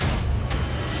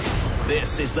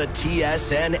This is the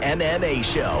TSN MMA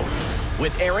Show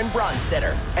with Aaron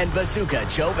Bronsteter and Bazooka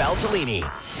Joe Valtellini.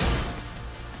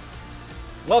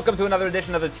 Welcome to another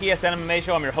edition of the TSN MMA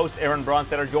Show. I'm your host, Aaron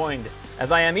Bronsteter, joined as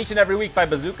I am each and every week by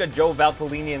Bazooka Joe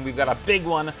Valtellini, and we've got a big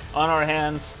one on our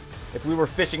hands. If we were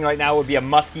fishing right now, it would be a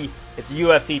muskie. It's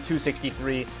UFC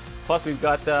 263. Plus, we've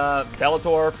got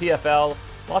Bellator, PFL,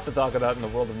 lots to talk about in the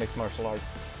world of mixed martial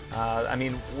arts.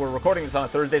 We're recording this on a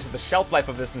Thursday, so the shelf life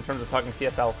of this in terms of talking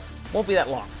PFL won't be that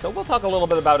long. So we'll talk a little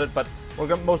bit about it, but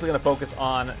we're mostly going to focus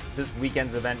on this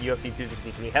weekend's event, UFC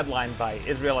 263, headlined by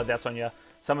Israel Adesanya,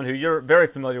 someone who you're very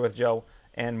familiar with, Joe,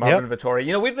 and Marvin Vettori.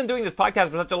 You know, we've been doing this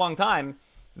podcast for such a long time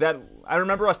that I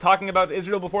remember us talking about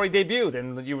Israel before he debuted,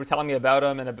 and you were telling me about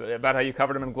him and about how you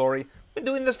covered him in Glory. We've been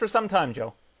doing this for some time,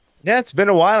 Joe. Yeah, it's been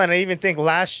a while, and I even think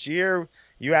last year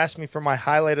you asked me for my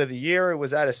highlight of the year. It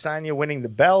was Adesanya winning the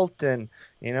belt, and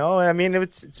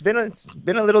it's been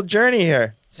a little journey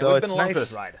here. So we've been it's along nice for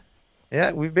this ride.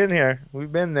 Yeah, we've been here,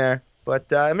 we've been there,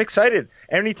 but I'm excited.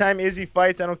 Anytime Izzy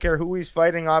fights, I don't care who he's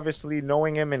fighting. Obviously,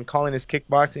 knowing him and calling his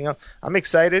kickboxing, I'm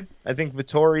excited. I think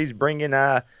Vettori's bringing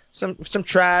some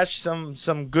trash,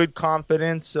 some good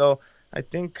confidence. So I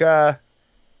think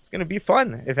it's going to be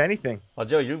fun, if anything. Well,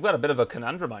 Joe, you've got a bit of a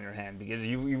conundrum on your hand because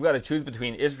you've got to choose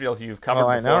between Israel, who you've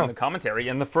covered before in the commentary,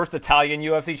 and the first Italian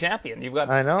UFC champion. You've got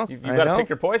to pick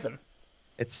your poison.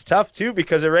 It's tough too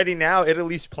because already now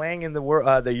Italy's playing in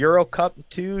the Euro Cup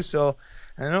too. So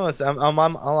I don't know.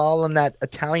 I'm all in that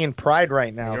Italian pride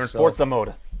right now. You're in Forza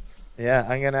mode. Yeah,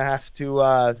 I'm gonna have to.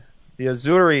 The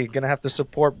Azzurri gonna have to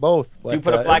support both. But, do you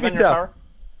put a flag on your car?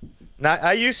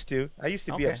 I used to. I used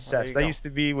to be obsessed. I used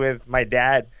to be with my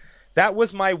dad. That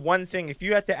was my one thing. If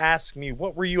you had to ask me,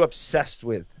 what were you obsessed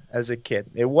with as a kid?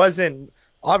 It wasn't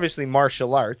obviously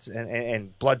martial arts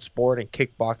and blood sport and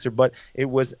kickboxer, but it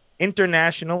was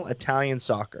international Italian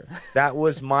soccer. That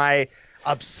was my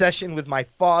obsession with my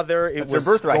father. It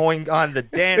was going on the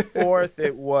Danforth.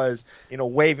 It was,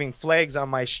 waving flags on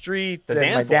my street and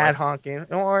my dad honking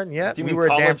horn. Yeah, we were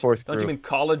a Danforth group. Don't you mean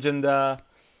college and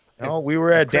No, we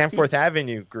were a Danforth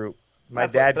Avenue group. My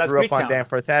dad grew up on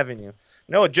Danforth Avenue.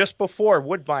 No, just before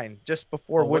Woodbine.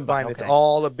 Woodbine. Okay. It's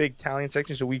all a big Italian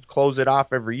section, so we close it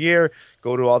off every year,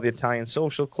 go to all the Italian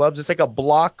social clubs. It's like a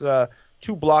block,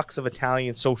 2 blocks of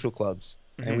Italian social clubs,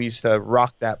 and we used to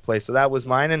rock that place. So that was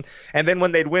mine. And then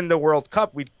when they'd win the World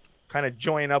Cup, we'd kind of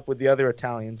join up with the other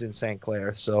Italians in St.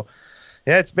 Clair. So,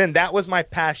 yeah, that was my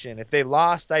passion. If they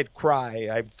lost, I'd cry.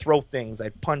 I'd throw things.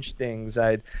 I'd punch things.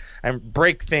 I'd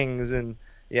break things. And,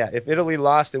 yeah, if Italy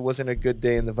lost, it wasn't a good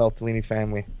day in the Valtellini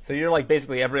family. So you're like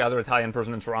basically every other Italian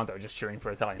person in Toronto just cheering for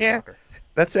Italian soccer.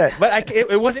 That's it. But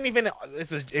it wasn't even.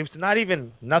 It was not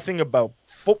even nothing about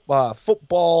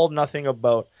football. Nothing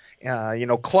about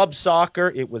club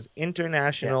soccer. It was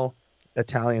international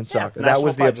Italian soccer. That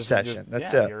was the obsession.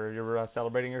 That's it. You're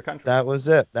celebrating your country. That was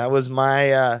it. That was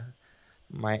my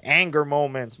anger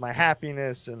moments, my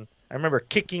happiness, and I remember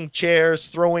kicking chairs,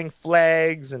 throwing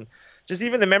flags, and just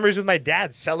even the memories with my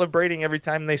dad celebrating every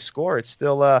time they score. It's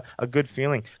still a good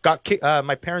feeling.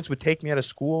 My parents would take me out of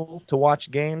school to watch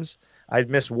games. I'd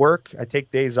miss work. I'd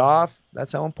take days off.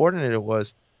 That's how important it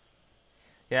was.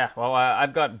 Yeah, well,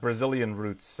 I've got Brazilian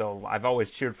roots, so I've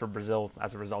always cheered for Brazil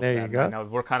as a result of that. There you go. I know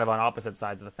we're kind of on opposite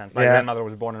sides of the fence. My grandmother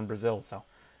was born in Brazil, so.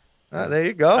 There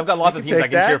you go. I've got lots of teams I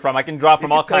can cheer from. I can draw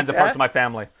from all kinds of parts of my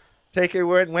family. Take it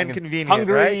when convenient,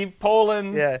 Hungary, right?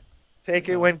 Poland. Yeah. Take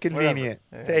it when convenient.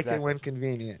 Exactly. It when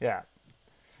convenient. Yeah.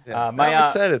 I'm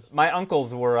excited. My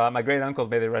uncles were my great uncles,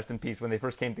 may they rest in peace. When they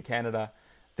first came to Canada,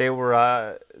 they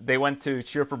went to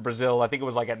cheer for Brazil. I think it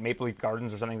was like at Maple Leaf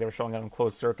Gardens or something. They were showing it on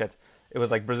closed circuit. It was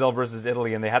like Brazil versus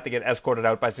Italy, and they had to get escorted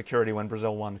out by security when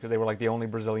Brazil won because they were like the only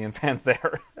Brazilian fans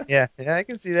there. Yeah, I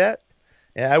can see that.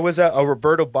 Yeah, I was a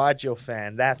Roberto Baggio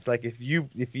fan. That's like if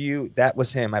you that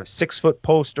was him. I have a 6-foot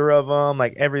poster of him.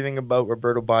 Like everything about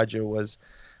Roberto Baggio was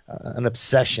an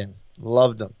obsession.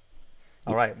 Loved him.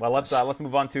 All right. Well, let's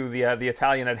move on to the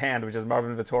Italian at hand, which is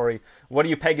Marvin Vettori. What do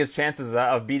you peg his chances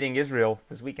of beating Israel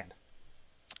this weekend?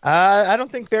 I don't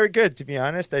think very good, to be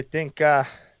honest. I think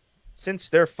since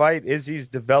their fight, Izzy's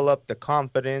developed the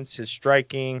confidence, his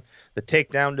striking, the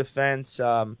takedown defense.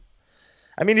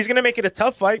 He's going to make it a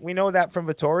tough fight. We know that from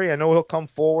Vettori. I know he'll come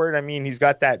forward. He's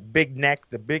got that big neck,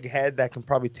 the big head that can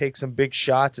probably take some big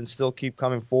shots and still keep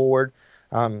coming forward.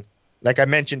 Like I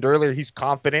mentioned earlier, he's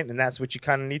confident, and that's what you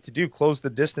kind of need to do, close the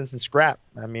distance and scrap.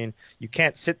 You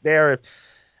can't sit there.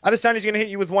 Adesanya's going to hit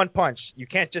you with one punch. You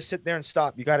can't just sit there and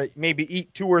stop. You got to maybe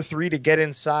eat 2 or 3 to get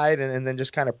inside and then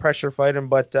just kind of pressure fight him.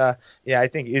 But, I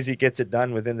think Izzy gets it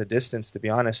done within the distance, to be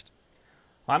honest.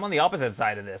 I'm on the opposite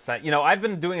side of this. I've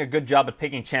been doing a good job at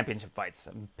picking championship fights.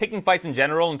 Picking fights in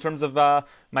general in terms of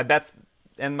my bets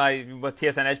and my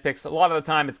TSN Edge picks, a lot of the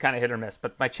time it's kind of hit or miss.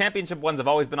 But my championship ones have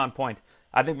always been on point.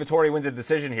 I think Vettori wins a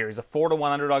decision here. He's a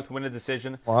 4-1 underdog to win a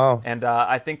decision. Wow. And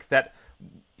I think that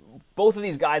both of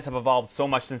these guys have evolved so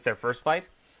much since their first fight.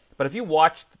 But if you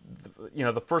watched,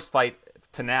 the first fight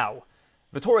to now,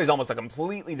 Vettori is almost a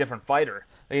completely different fighter.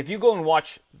 Like if you go and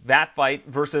watch that fight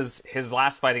versus his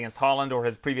last fight against Holland or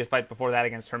his previous fight before that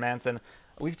against Hermanson,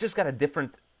 we've just got a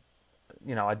different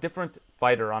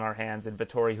fighter on our hands in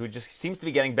Vettori, who just seems to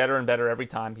be getting better and better every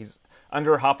time. He's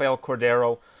under Rafael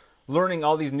Cordero, learning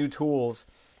all these new tools.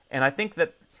 And I think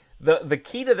that the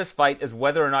key to this fight is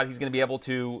whether or not he's going to be able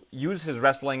to use his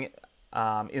wrestling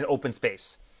in open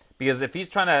space. Because if he's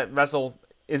trying to wrestle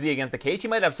Izzy against the cage, he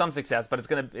might have some success, but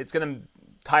it's gonna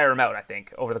tire him out, I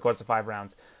think, over the course of 5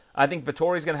 rounds. I think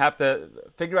Vettori's going to have to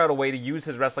figure out a way to use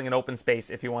his wrestling in open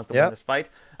space if he wants to win this fight.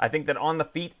 I think that on the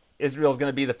feet, Israel's going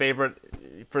to be the favorite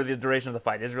for the duration of the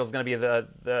fight. Israel's going to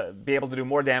be be able to do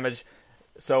more damage.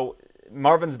 So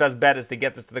Marvin's best bet is to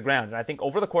get this to the ground. And I think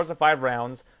over the course of 5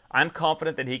 rounds, I'm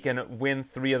confident that he can win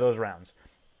 3 of those rounds.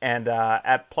 And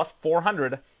at plus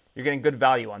 400, you're getting good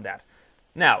value on that.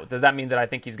 Now, does that mean that I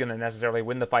think he's going to necessarily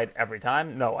win the fight every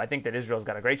time? No, I think that Israel's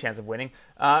got a great chance of winning.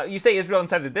 You say Israel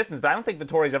inside the distance, but I don't think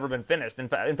Vettori's ever been finished. In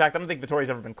fact, I don't think Vettori's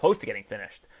ever been close to getting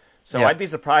finished. So I'd be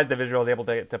surprised if Israel's able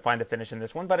to find a finish in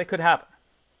this one, but it could happen.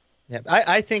 Yeah,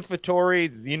 I think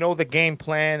Vettori, the game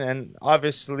plan, and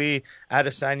obviously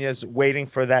Adesanya's waiting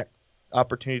for that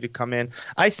opportunity to come in.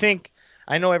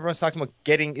 I know everyone's talking about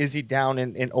getting Izzy down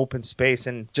in open space,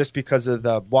 and just because of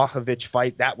the Blachowicz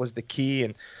fight, that was the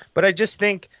key. But I just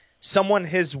think someone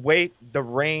his weight, the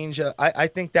range, I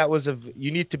think that was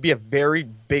you need to be a very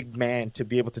big man to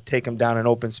be able to take him down in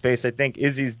open space. I think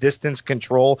Izzy's distance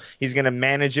control, he's going to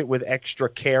manage it with extra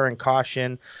care and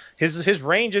caution. His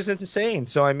range is insane.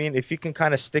 So, I mean, if he can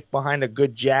kind of stick behind a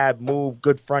good jab, move,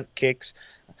 good front kicks,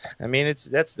 I mean,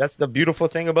 that's the beautiful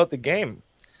thing about the game.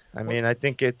 I mean, I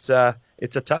think it's a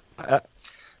tough.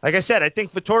 Like I said, I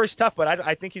think Vettori's tough, but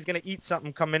I think he's going to eat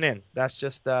something coming in. That's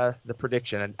just the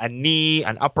prediction: a knee,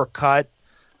 an uppercut,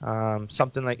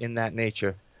 something like in that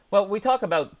nature. Well, we talk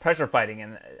about pressure fighting,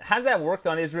 and has that worked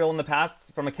on Israel in the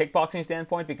past from a kickboxing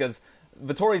standpoint? Because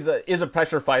Vettori is a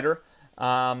pressure fighter,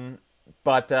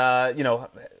 but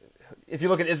if you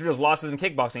look at Israel's losses in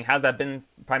kickboxing, has that been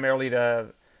primarily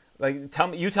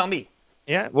tell me.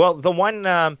 Yeah, well, the one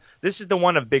this is the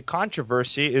one of big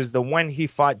controversy is the one he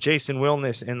fought Jason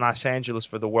Wilness in Los Angeles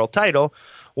for the world title.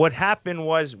 What happened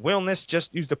was Wilness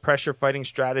just used the pressure fighting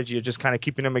strategy of just kind of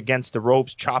keeping him against the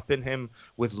ropes, chopping him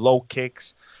with low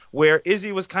kicks, where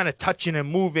Izzy was kind of touching and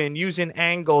moving, using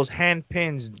angles, hand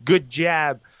pins, good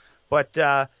jab,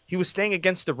 but he was staying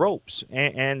against the ropes,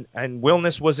 and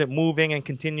Wilness wasn't moving and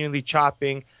continually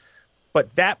chopping.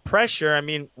 But that pressure, I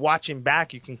mean, watching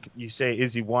back, you say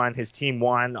Izzy won, his team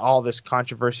won, all this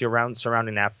controversy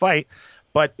surrounding that fight.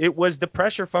 But it was the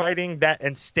pressure fighting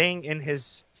and staying in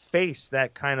his face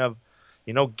that kind of,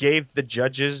 gave the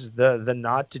judges the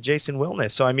nod to Jason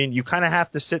Wilness. So, I mean, you kind of have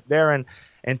to sit there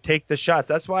and take the shots.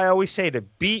 That's why I always say to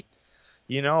beat,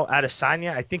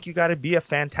 Adesanya, I think you got to be a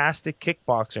fantastic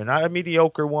kickboxer, not a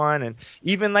mediocre one, and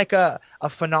even like a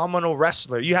phenomenal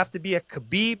wrestler. You have to be a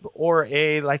Khabib or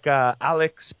a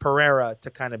Alex Pereira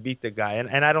to kind of beat the guy.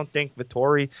 And I don't think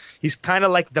Vettori, he's kind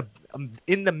of like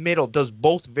in the middle, does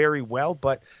both very well,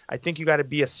 but I think you got to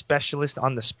be a specialist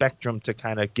on the spectrum to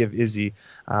kind of give Izzy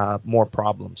more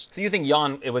problems. So you think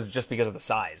Jan, it was just because of the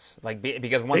size?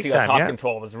 Because once Big he got time, top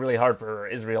control, it was really hard for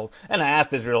Israel. And I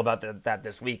asked Israel about that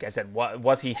this week. I said,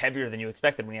 was he heavier than you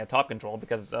expected when he had top control?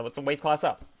 Because it's a weight class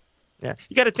up. Yeah,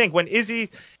 you got to think, when Izzy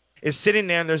is sitting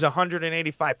there and there's a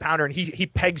 185 pounder and he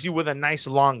pegs you with a nice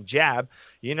long jab,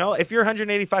 if you're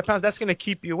 185 pounds, that's going to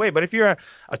keep you away. But if you're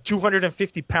a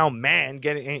 250 pound man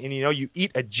and you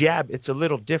eat a jab, it's a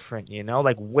little different,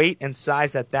 like weight and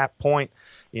size at that point,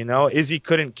 Izzy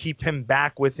couldn't keep him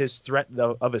back with his threat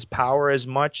of his power as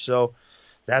much. So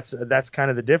that's kind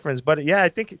of the difference. But yeah, I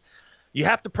think you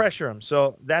have to pressure him.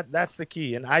 So that's the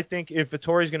key. And I think if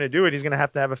Vettori's going to do it, he's going to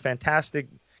have a fantastic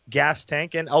gas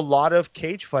tank and a lot of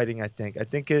cage fighting. I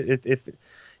think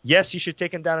yes, you should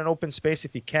take him down in open space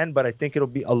if you can, but I think it'll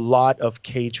be a lot of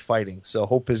cage fighting. So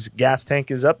hope his gas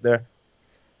tank is up there.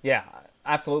 Yeah,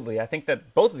 absolutely. I think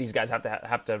that both of these guys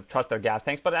have to trust their gas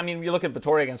tanks. But I mean, you look at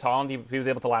Vettori against Holland; he was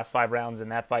able to last 5 rounds in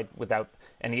that fight without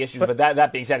any issues. But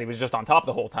that being said, he was just on top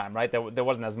the whole time, right? There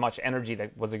wasn't as much energy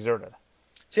that was exerted.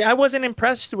 See, I wasn't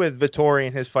impressed with Vettori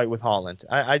in his fight with Holland.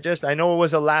 I know it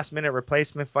was a last-minute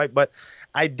replacement fight, but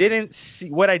I didn't see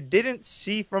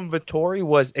from Vettori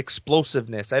was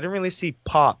explosiveness. I didn't really see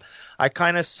pop. I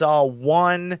kind of saw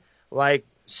one like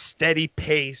steady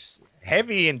pace,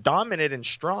 heavy and dominant and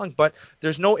strong, but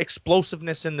there's no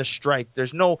explosiveness in the strike.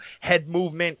 There's no head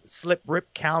movement, slip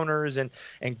rip counters and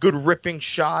good ripping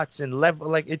shots and level.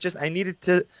 Like it just, I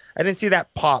didn't see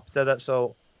that pop.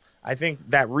 So I think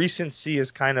that recency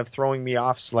is kind of throwing me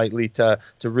off slightly to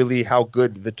really how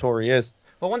good Vettori is.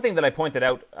 Well, one thing that I pointed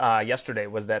out yesterday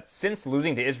was that since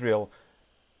losing to Israel,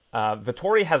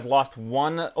 Vettori has lost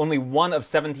only one of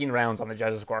 17 rounds on the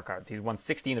judges' scorecards. He's won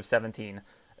 16 of 17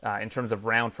 in terms of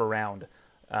round for round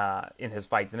in his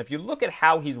fights. And if you look at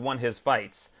how he's won his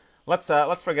fights, let's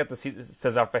forget the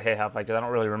Cesar Ferreira fight because I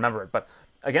don't really remember it. But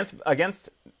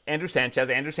against Andrew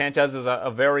Sanchez is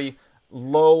a very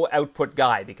low output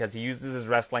guy because he uses his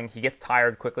wrestling. He gets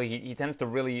tired quickly. He tends to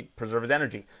really preserve his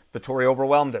energy. Vettori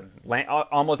overwhelmed him,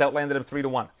 almost outlanded him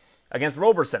 3-1. Against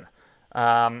Roberson,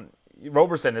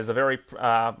 Roberson is a very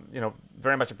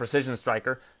much a precision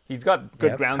striker. He's got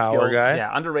good ground skills,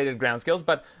 underrated ground skills.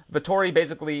 But Vettori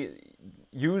basically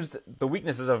used the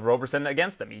weaknesses of Roberson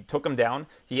against him. He took him down.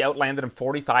 He outlanded him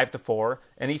 45-4,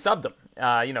 and he subbed him.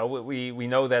 We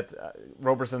know that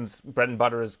Roberson's bread and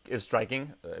butter is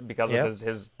striking because of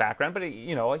his background, but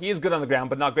he is good on the ground,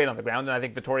 but not great on the ground, and I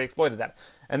think Vettori exploited that.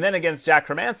 And then against Jack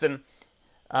Hermansson,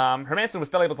 Hermansson was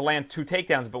still able to land 2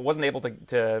 takedowns, but wasn't able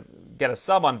to get a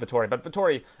sub on Vettori. But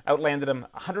Vettori outlanded him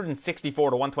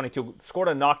 164-122, scored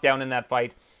a knockdown in that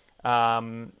fight.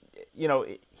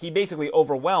 He basically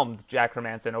overwhelmed Jack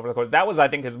Hermansson over the course. That was, I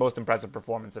think, his most impressive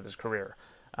performance of his career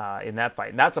in that fight.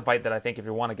 And that's a fight that I think if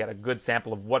you want to get a good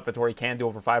sample of what Vettori can do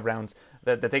over 5 rounds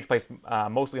that takes place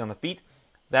mostly on the feet,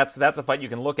 that's a fight you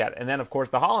can look at. And then, of course,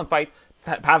 the Holland fight,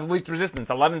 path of least resistance,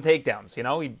 11 takedowns.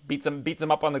 He beats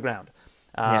him up on the ground.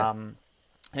 And,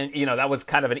 that was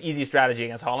kind of an easy strategy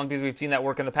against Holland because we've seen that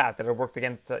work in the past, that it worked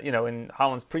against, in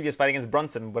Holland's previous fight against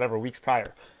Brunson, weeks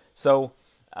prior. So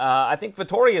I think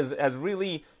Vettori has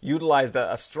really utilized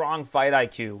a strong fight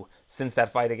IQ since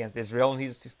that fight against Israel, and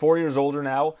he's 4 years older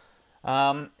now.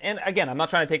 And again, I'm not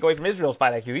trying to take away from Israel's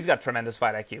fight IQ. He's got tremendous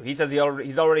fight IQ. He says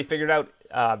he's already figured out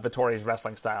Vettori's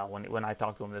wrestling style when I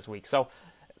talked to him this week. So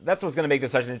that's what's going to make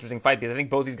this such an interesting fight because I think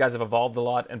both these guys have evolved a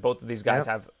lot, and both of these guys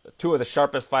have 2 of the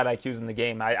sharpest fight IQs in the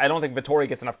game. I don't think Vettori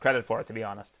gets enough credit for it, to be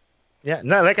honest. Yeah,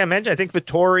 no, like I mentioned, I think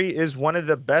Vettori is one of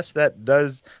the best that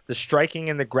does the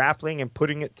striking and the grappling and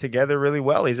putting it together really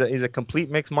well. He's a complete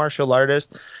mixed martial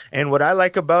artist, and what I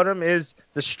like about him is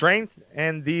the strength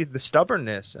and the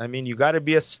stubbornness. I mean, you got to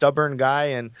be a stubborn guy,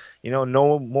 and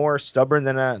no more stubborn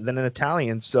than an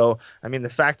Italian. So, I mean, the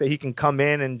fact that he can come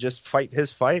in and just fight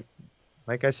his fight,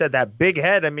 like I said, that big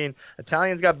head. I mean,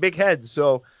 Italians got big heads,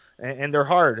 so and they're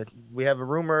hard. We have a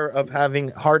rumor of having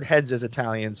hard heads as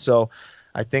Italians, so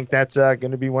I think that's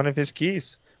going to be one of his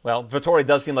keys. Well, Vettori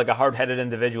does seem like a hard-headed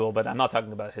individual, but I'm not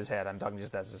talking about his head. I'm talking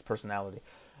just as his personality.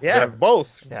 Yeah,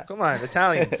 both. Yeah. Come on,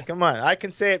 Italians. Come on. I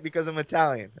can say it because I'm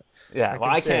Italian. Yeah,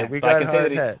 I can't. I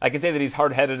can say that he's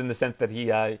hard-headed in the sense that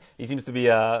he seems to be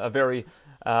a very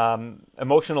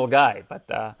emotional guy. But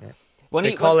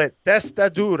they call it testa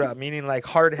dura, meaning like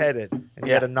hard-headed, and you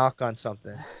got to knock on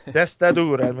something. Testa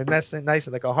dura. I mean, that's nice,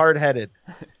 like a hard-headed.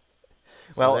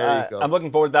 So well, I'm looking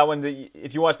forward to that one.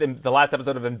 If you watched the last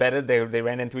episode of Embedded, they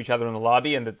ran into each other in the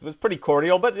lobby, and it was pretty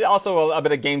cordial, but also a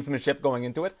bit of gamesmanship going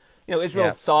into it.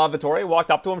 Israel saw Vettori,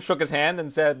 walked up to him, shook his hand,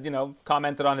 and said,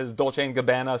 commented on his Dolce &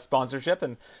 Gabbana sponsorship,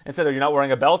 and said, "Are you not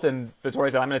wearing a belt?" And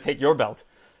Vettori said, "I'm going to take your belt."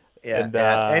 Yeah,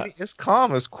 and he was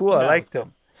calm. It was cool. I liked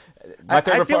him. I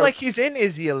feel like he's in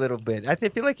Izzy a little bit. I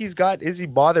feel like he's got Izzy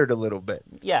bothered a little bit.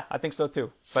 Yeah, I think so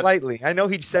too. Slightly. I know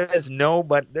he says no,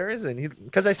 but there isn't.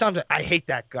 Because I saw him, I hate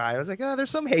that guy. I was like, there's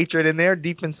some hatred in there,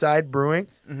 deep inside brewing.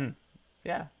 Mm-hmm.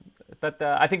 Yeah, but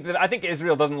I think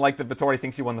Israel doesn't like that Vettori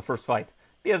thinks he won the first fight.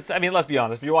 Because, I mean, let's be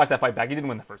honest. If you watch that fight back, he didn't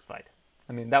win the first fight.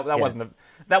 I mean, that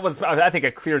was I think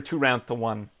a clear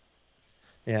 2-1.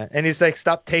 Yeah, and he's like,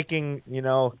 stop taking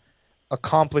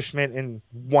accomplishment in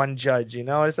one judge.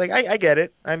 It's like I get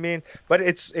it. I mean, but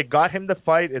it got him the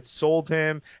fight. It sold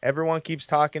him. Everyone keeps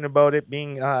talking about it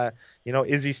being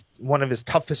Izzy's one of his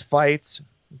toughest fights.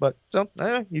 But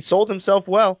he sold himself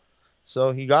well,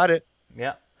 so he got it.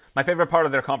 Yeah. My favorite part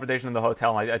of their confrontation in the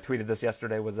hotel, I tweeted this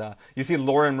yesterday, was you see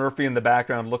Lauren Murphy in the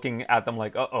background looking at them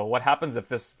like, uh-oh, what happens if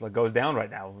this goes down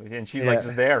right now? And she's like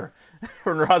just there.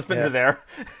 Her and her husband are there.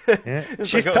 Yeah.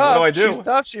 She's like, tough. What do I do? She's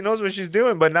tough. She knows what she's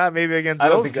doing, but not maybe against those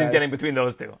guys. I don't think she's getting between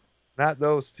those two. Not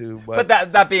those two. But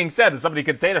that being said, somebody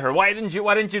could say to her, why didn't you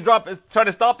try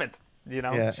to stop it? You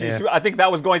know, Yeah. I think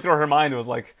that was going through her mind. It was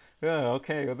like, oh,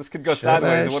 okay, well, this could go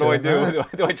sideways. What do I do?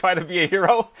 Do I try to be a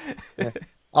hero? Yeah.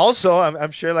 Also,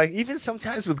 I'm sure, like, even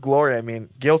sometimes with Glory, I mean,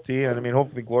 guilty, and I mean,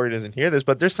 hopefully Glory doesn't hear this,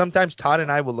 but there's sometimes Todd and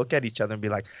I will look at each other and be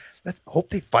like, let's hope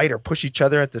they fight or push each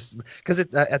other at this, because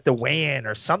at the weigh-in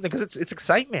or something, because it's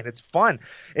excitement, it's fun.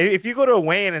 If you go to a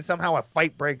weigh-in and somehow a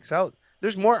fight breaks out,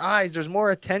 there's more eyes, there's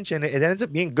more attention. It ends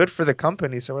up being good for the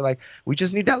company. So we're like, we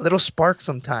just need that little spark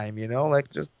sometime, you know, like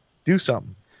just do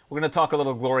something. We're going to talk a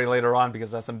little Glory later on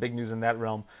because there's some big news in that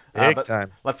realm. Big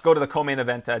time. Let's go to the co-main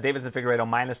event. Deiveson Figueiredo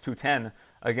minus 210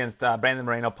 against Brandon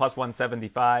Moreno plus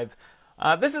 175.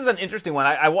 This is an interesting one.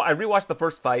 I rewatched the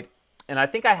first fight, and I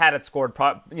think I had it scored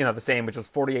the same, which was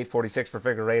 48-46 for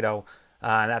Figueiredo,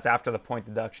 and that's after the point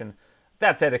deduction.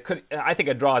 That said, I think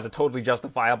a draw is a totally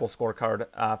justifiable scorecard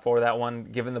for that one,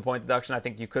 given the point deduction. I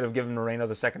think you could have given Moreno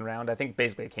the second round. I think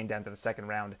basically it came down to the second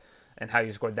round and how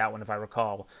you scored that one, if I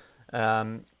recall.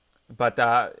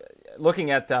 But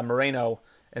looking at Moreno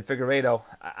and Figueiredo,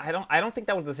 I don't think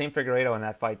that was the same Figueiredo in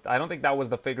that fight. I don't think that was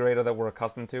the Figueiredo that we're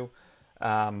accustomed to.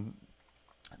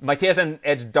 My TSN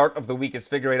Edge Dart of the week is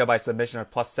Figueiredo by submission at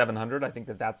plus 700. I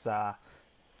think that's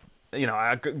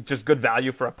just good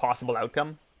value for a possible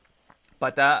outcome.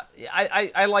 But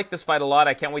I like this fight a lot.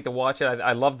 I can't wait to watch it.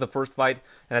 I loved the first fight,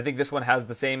 and I think this one has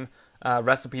the same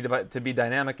recipe to be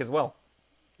dynamic as well.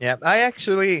 Yeah, I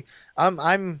actually,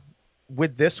 I'm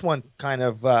with this one kind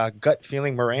of gut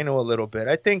feeling Moreno a little bit.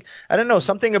 I don't know,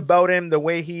 something about him, the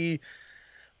way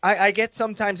I get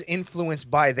sometimes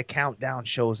influenced by the countdown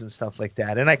shows and stuff like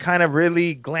that, and I kind of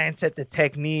really glance at the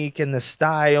technique and the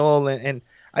style, and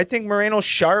I think Moreno's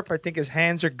sharp. I think his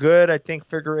hands are good. I think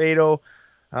Figueiredo,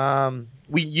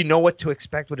 you know what to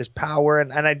expect with his power,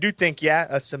 and I do think,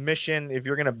 a submission, if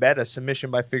you're going to bet, a submission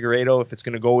by Figueiredo if it's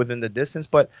going to go within the distance.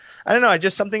 But I don't know,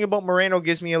 just something about Moreno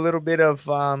gives me a little bit of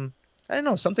I don't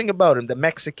know, something about him, the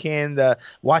Mexican, the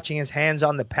watching his hands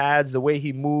on the pads, the way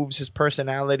he moves, his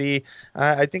personality.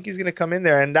 I think he's going to come in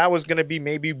there, and that was going to be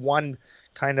maybe one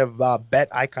kind of bet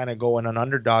I kind of go in an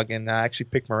underdog and actually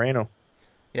pick Moreno.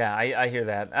 Yeah, I hear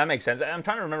that. That makes sense. I'm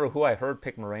trying to remember who I heard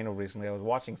pick Moreno recently. I was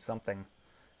watching something,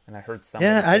 and I heard something.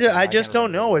 Yeah, I just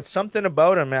don't know. It's something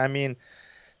about him. I mean,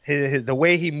 the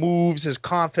way he moves, his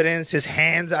confidence, his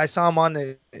hands. I saw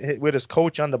him with his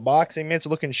coach on the boxing mitts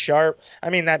looking sharp.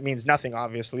 I mean, that means nothing,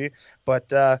 obviously.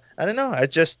 But I don't know.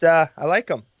 I like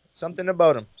him. Something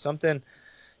about him. Something.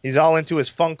 He's all into his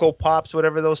Funko Pops,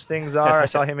 whatever those things are. I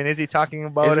saw him and Izzy talking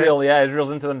about Israel, it. Yeah,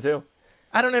 Israel's into them too.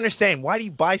 I don't understand. Why do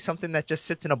you buy something that just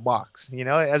sits in a box? You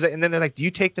know, and then they're like, "Do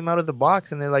you take them out of the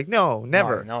box?" And they're like, "No,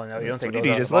 never." No, you don't take those out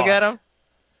you just look at them.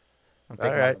 I'm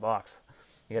taking them out of the box.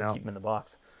 You got to keep them in the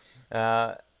box.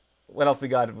 What else we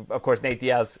got? Of course, Nate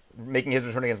Diaz making his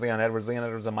return against Leon Edwards. Leon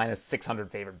Edwards is a minus 600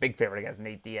 favorite, big favorite against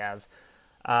Nate Diaz.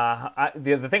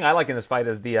 The thing I like in this fight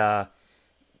is the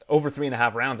over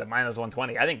 3.5 rounds at minus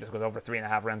 120. I think this goes over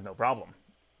 3.5 rounds, no problem.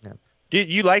 Yeah. Do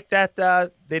you like that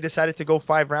they decided to go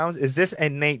 5 rounds? Is this a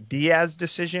Nate Diaz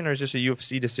decision, or is this a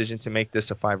UFC decision to make this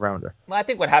a 5-rounder? Well, I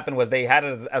think what happened was they had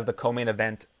it as the co-main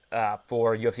event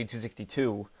for UFC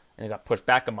 262, and it got pushed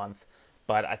back a month.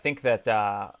 But I think that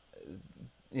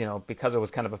because it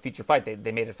was kind of a feature fight,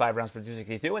 they made it 5 rounds for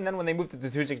 262, and then when they moved to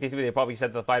 262, they probably said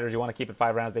to the fighters, "You want to keep it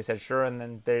 5 rounds?" They said, "Sure," and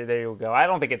then there you go. I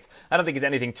don't think it's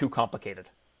anything too complicated.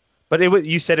 But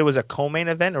you said it was a co-main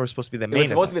event, or was it supposed to be the main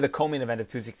event? It was supposed to be the co-main event of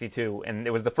 262, and it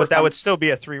was the first. But that would still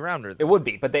be a 3-rounder. It would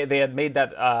be, but they had made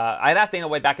that. I had asked Dana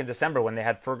White back in December when they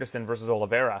had Ferguson versus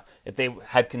Oliveira if they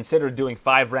had considered doing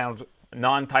 5-round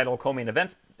non-title co-main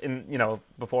events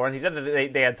before, and he said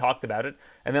that they had talked about it,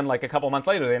 and then like a couple months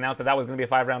later they announced that was going to be a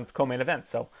 5-round co-main event.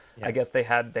 So yeah. I guess they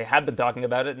had been talking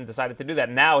about it and decided to do that.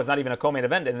 Now it's not even a co-main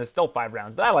event, and it's still 5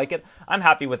 rounds. But I like it. I'm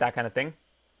happy with that kind of thing.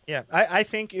 Yeah, I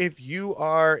think if you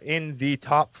are in the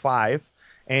top 5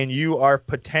 and you are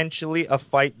potentially a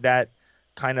fight that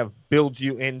kind of builds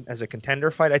you in as a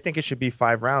contender fight, I think it should be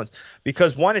 5 rounds.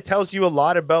 Because one, it tells you a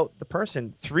lot about the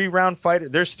person. 3-round fighter,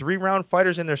 there's 3-round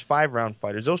fighters and there's 5-round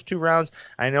fighters. Those 2 rounds,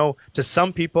 I know to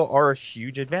some people are a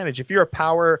huge advantage. If you're a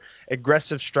power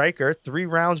aggressive striker, 3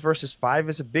 rounds versus 5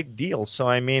 is a big deal. So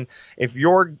I mean, if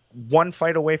you're 1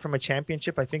 fight away from a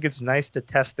championship, I think it's nice to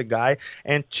test the guy.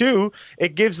 And 2,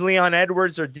 it gives Leon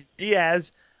Edwards or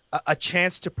Diaz a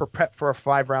chance to prep for a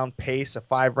 5-round pace, a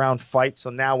 5-round fight. So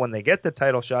now when they get the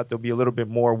title shot, they'll be a little bit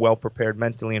more well-prepared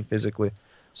mentally and physically.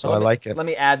 So I like it. Let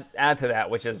me add to that,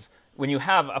 which is when you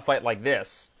have a fight like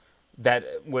this that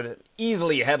would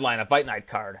easily headline a fight night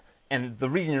card, and the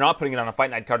reason you're not putting it on a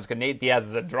fight night card is because Nate Diaz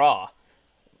is a draw.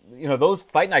 Those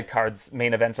fight night cards,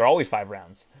 main events, are always 5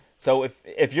 rounds. So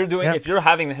if you're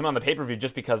having him on the pay-per-view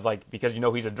just because you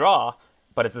know he's a draw,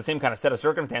 but it's the same kind of set of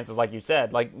circumstances like you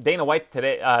said. Like Dana White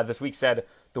today this week said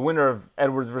the winner of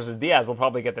Edwards versus Diaz will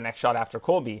probably get the next shot after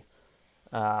Colby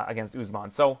against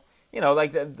Usman. So,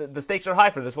 like the stakes are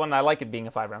high for this one, and I like it being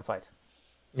a 5-round fight.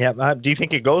 Yeah. Do you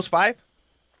think it goes 5?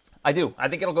 I do. I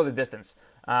think it'll go the distance.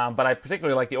 But I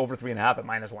particularly like the over 3.5 at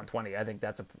 -120. I think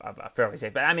that's a fairly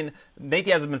safe. But I mean, Nate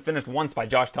Diaz has been finished once by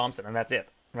Josh Thompson, and that's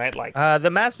it, right? Like the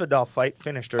Masvidal fight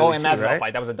finished early. Oh, and Masvidal right?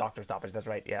 fight, that was a doctor stoppage. That's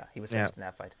right. Yeah, he was finished in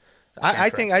that fight. I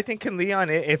think can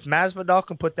Leon, if Masvidal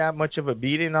can put that much of a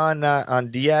beating on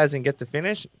Diaz and get the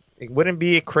finish, it wouldn't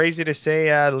be crazy to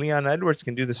say Leon Edwards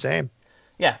can do the same.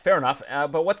 Yeah, fair enough.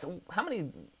 But how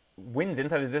many wins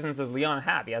inside the distance does Leon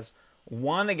have? He has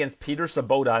one against Peter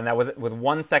Sabota, and that was with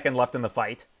 1 second left in the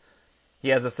fight. He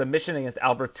has a submission against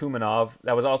Albert Tumanov.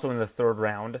 That was also in the 3rd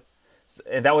round.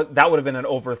 And that would have been an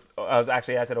over.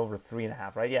 Actually, I said over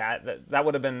 3.5, right? Yeah, that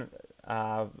would have been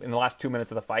in the last 2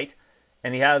 minutes of the fight.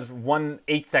 And he has 1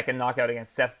 8-second knockout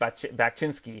against Seth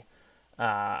Bakchinsky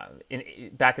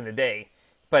back in the day.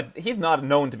 But he's not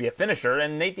known to be a finisher,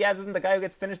 and Nate Diaz isn't the guy who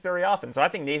gets finished very often. So I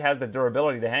think Nate has the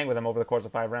durability to hang with him over the course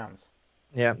of 5 rounds.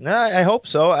 Yeah, no, I hope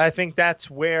so. I think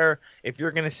that's where, if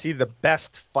you're going to see the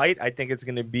best fight, I think it's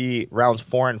going to be rounds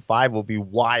 4 and 5 will be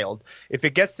wild. If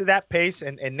it gets to that pace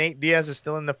and Nate Diaz is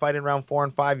still in the fight in round 4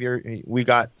 and 5, we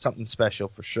got something special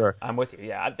for sure. I'm with you.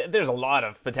 Yeah, there's a lot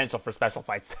of potential for special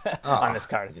fights on this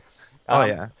card.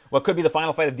 Yeah. What could be the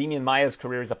final fight of Demian Maia's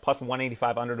career is a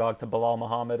 +185 underdog to Bilal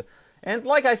Muhammad. And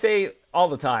like I say all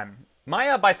the time,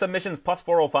 Maia by submission is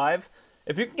 +405.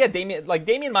 If you can get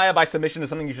Demian Maia by submission is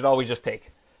something you should always just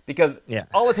take. Because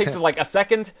all it takes is like a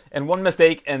second and one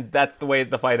mistake, and that's the way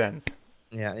the fight ends.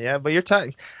 Yeah, but you're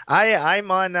talking. I'm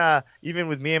on. Even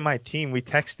with me and my team, we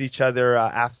text each other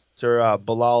after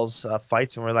Bilal's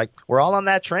fights, and we're all on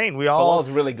that train.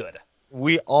 Bilal's really good.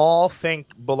 We all think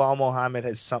Bilal Muhammad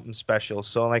has something special.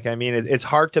 So, it's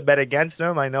hard to bet against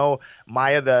him. I know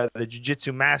Maia, the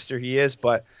jiu-jitsu master he is,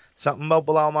 but something about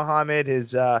Bilal Muhammad,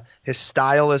 his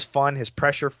style is fun, his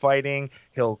pressure fighting.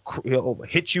 He'll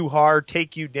hit you hard,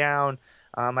 take you down.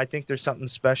 I think there's something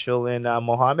special in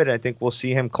Muhammad. I think we'll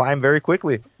see him climb very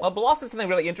quickly. Well, Bilal said something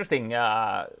really interesting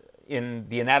in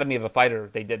The Anatomy of a Fighter.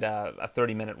 They did a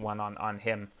 30-minute one on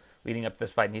him leading up to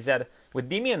this fight. And he said, with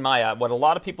Demian Maia, what a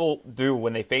lot of people do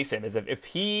when they face him is if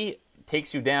he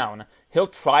takes you down, he'll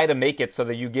try to make it so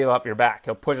that you give up your back.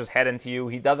 He'll push his head into you.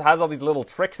 He has all these little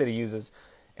tricks that he uses.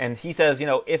 And he says,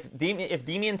 if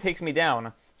Demian takes me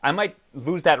down, I might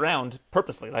lose that round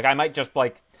purposely. Like, I might just,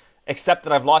 accept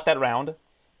that I've lost that round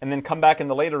and then come back in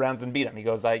the later rounds and beat him. He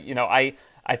goes, I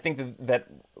think that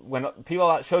when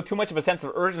people show too much of a sense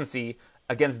of urgency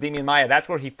against Demian Maia, that's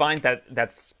where he finds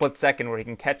that split second where he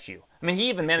can catch you. I mean, he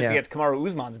even managed to get Kamaru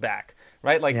Usman's back,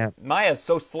 right? Maia is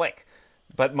so slick.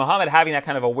 But Muhammad having that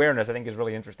kind of awareness, I think, is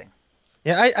really interesting.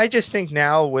 Yeah, I just think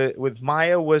now with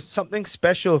Maia was something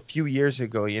special a few years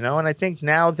ago, and I think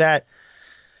now that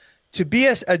to be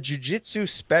a jiu-jitsu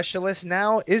specialist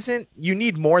now you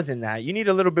need more than that. You need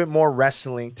a little bit more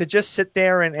wrestling to just sit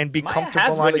there and be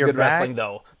comfortable on your back. Maia has really good wrestling,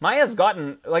 though.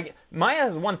 Maia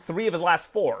has won 3 of his last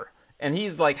 4. And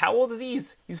he's how old is he?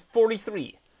 He's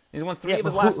 43. He's won 3 of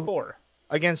his last 4.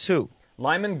 Against who?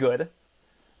 Lyman Good,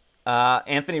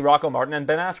 Anthony Rocco Martin, and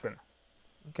Ben Askren.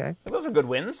 Okay. Those are good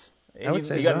wins. He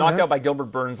got knocked out by Gilbert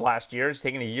Burns last year. He's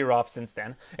taken a year off since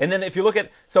then. And then if you look at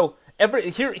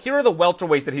here are the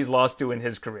welterweights that he's lost to in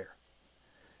his career.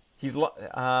 He's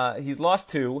lost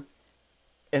to,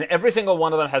 and every single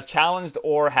one of them has challenged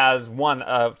or has won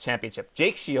a championship.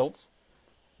 Jake Shields,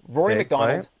 Rory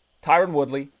McDonald, Tyron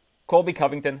Woodley, Colby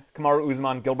Covington, Kamaru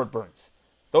Usman, Gilbert Burns.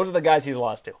 Those are the guys he's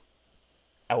lost to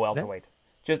at welterweight.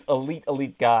 Just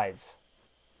elite guys.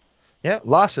 Yeah,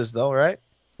 losses though, right?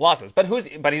 Losses, but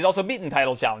he's also beaten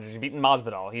title challengers. He's beaten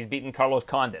Masvidal. He's beaten Carlos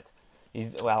Condit.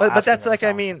 But that's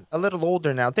a little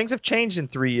older now. Things have changed in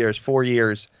 3 years, 4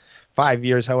 years, 5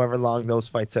 years, however long those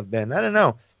fights have been. I don't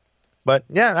know, but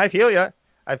yeah, I feel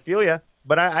you.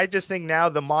 But I just think now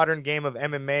the modern game of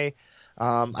MMA,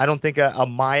 I don't think a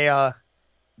Maia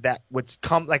that would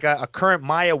come a current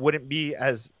Maia wouldn't be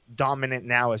as dominant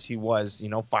now as he was,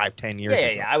 5-10 years ago.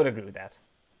 Yeah, I would agree with that.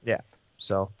 Yeah.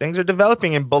 So things are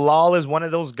developing, and Bilal is one of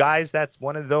those guys that's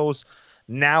one of those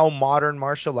now modern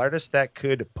martial artists that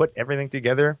could put everything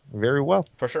together very well.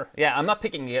 For sure. Yeah, I'm not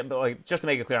picking, just to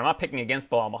make it clear, I'm not picking against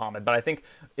Bilal Muhammad, but I think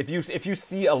if you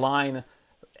see a line,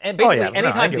 and basically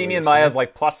anytime Demian Maia is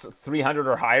plus 300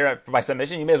 or higher by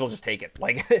submission, you may as well just take it.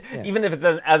 Even if it's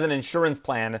as an insurance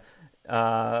plan,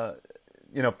 for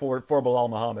Bilal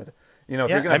Muhammad. You know, if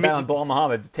Yeah, you're going I to mean, bet on Bilal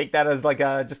Muhammad, take that as like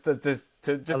just a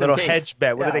in little case. hedge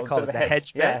bet. What Yeah, do they a call bit it? of a The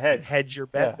hedge Yeah, bet. hedge. Hedge your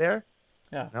bet Yeah. there.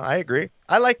 Yeah. No, I agree.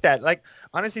 I like that. Like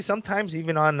honestly, sometimes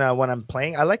even on when I'm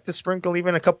playing, I like to sprinkle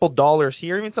even a couple dollars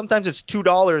here. Even sometimes it's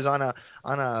 $2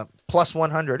 on a plus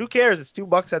 100. Who cares? It's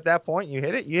 $2 at that point. You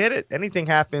hit it. You hit it. Anything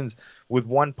happens with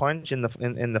one punch in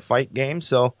the fight game.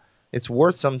 So it's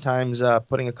worth sometimes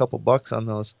putting a couple bucks on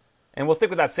those. And we'll stick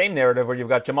with that same narrative where you've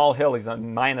got Jamal Hill. He's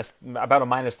about a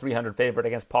minus 300 favorite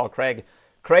against Paul Craig.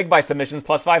 Craig by submissions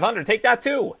plus 500. Take that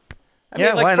too. I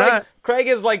mean, like why not? Craig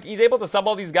is like, he's able to sub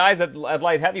all these guys at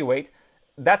light heavyweight.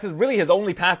 That's really his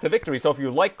only path to victory. So if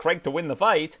you like Craig to win the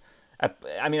fight, at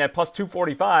plus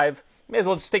 245, you may as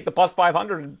well just take the plus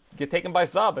 500 and get taken by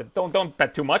sub. Don't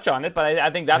bet too much on it, but I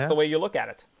think that's the way you look at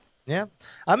it. Yeah,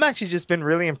 I'm actually just been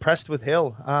really impressed with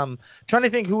Hill. Trying to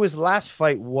think who his last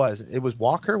fight was. It was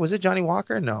Walker. Was it Johnny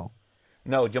Walker? No,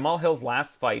 Jamal Hill's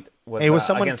last fight was,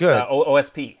 someone against good.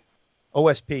 OSP.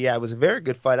 OSP, yeah, it was a very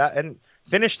good fight. And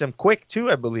finished him quick too,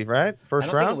 I believe, right?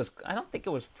 First round. I don't think it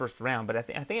was first round, but I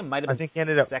think it might have been he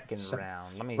ended up second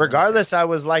round. Regardless, I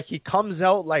was like, he comes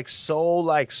out like so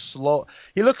like slow.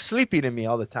 He looks sleepy to me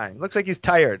all the time. Looks like he's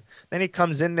tired. Then he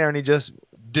comes in there and he just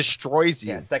destroys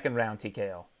you. Yeah, second round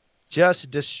TKO.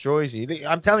 Just destroys you.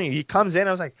 I'm telling you, he comes in.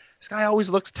 I was like, this guy always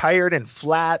looks tired and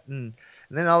flat, and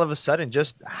then all of a sudden,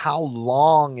 just how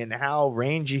long and how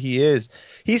rangy he is.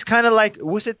 He's kind of like,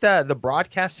 was it the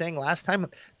broadcast saying last time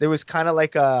there was kind of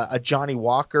like a Johnny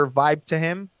Walker vibe to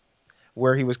him,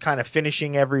 where he was kind of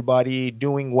finishing everybody,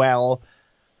 doing well.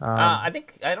 I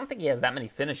don't think he has that many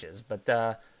finishes,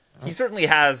 but he certainly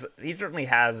has. He certainly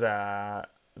has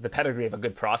the pedigree of a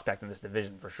good prospect in this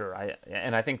division for sure.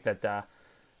 I think that.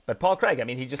 But Paul Craig, I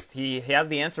mean, he has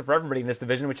the answer for everybody in this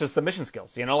division, which is submission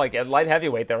skills. You know, like at light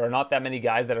heavyweight, there are not that many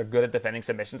guys that are good at defending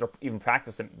submissions or even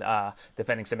practice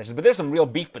defending submissions. But there's some real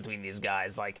beef between these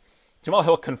guys. Like Jamal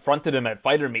Hill confronted him at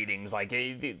fighter meetings. Like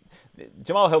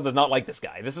Jamal Hill does not like this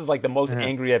guy. This is like the most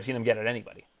angry I've seen him get at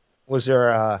anybody. Was there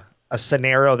a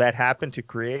scenario that happened to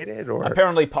create it, or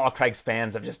apparently Paul Craig's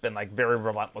fans have just been like very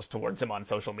relentless towards him on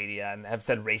social media and have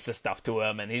said racist stuff to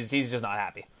him, and he's just not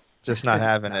happy. Just not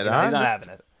having it. He's not having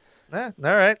it. All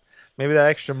right. Maybe that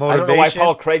extra motivation. I don't know why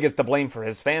Paul Craig is to blame for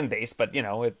his fan base, but, you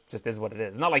know, it just is what it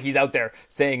is. It's not like he's out there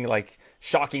saying, like,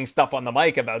 shocking stuff on the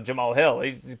mic about Jamal Hill.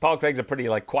 Paul Craig's a pretty,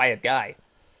 like, quiet guy.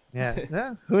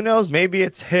 Yeah. Who knows? Maybe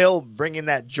it's Hill bringing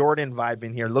that Jordan vibe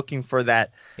in here, looking for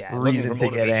that reason to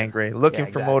get angry, looking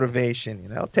for motivation. You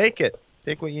know, take it.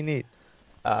 Take what you need.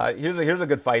 Here's a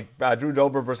good fight. Drew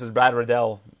Dober versus Brad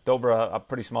Riddell. Dober, a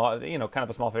pretty small, kind of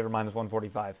a small favorite, minus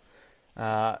 145.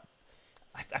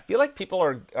 I feel like people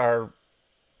are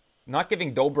not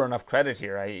giving Dober enough credit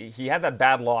here. He had that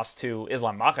bad loss to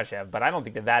Islam Makhachev, but I don't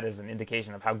think that is an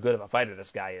indication of how good of a fighter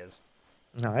this guy is.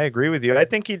 No, I agree with you. I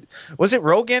think was it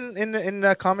Rogan in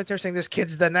the commentary saying this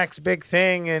kid's the next big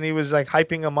thing, and he was like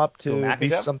hyping him up to be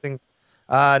something.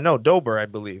 No, Dober, I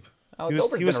believe. Oh,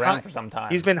 Dober's been around for some time.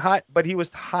 He's been hot, but he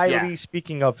was highly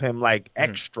speaking of him like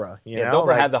extra. You know?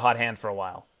 Dober had the hot hand for a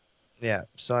while. Yeah,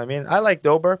 so I mean, I like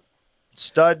Dober.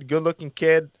 Stud, good-looking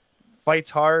kid, fights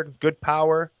hard, good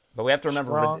power. But we have to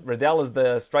remember, Riddell is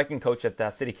the striking coach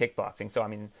at City Kickboxing, so I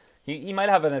mean, he might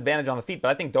have an advantage on the feet,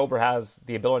 but I think Dober has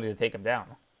the ability to take him down.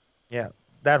 Yeah,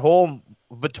 that whole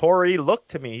Vettori look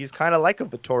to me, he's kind of like a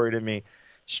Vettori to me.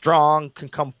 Strong, can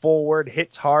come forward,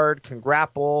 hits hard, can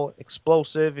grapple,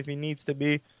 explosive if he needs to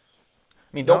be.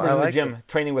 I mean, Dober's in the gym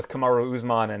training with Kamaru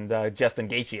Usman and Justin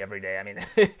Gaethje every day. I mean,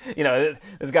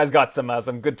 this guy's got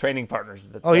some good training partners.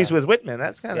 He's with Whitman.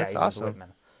 That's awesome. With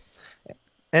Whitman.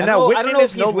 And now I don't know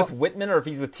if he's with Whitman or if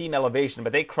he's with Team Elevation,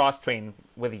 but they cross-train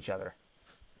with each other.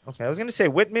 Okay, I was going to say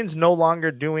Whitman's no longer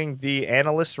doing the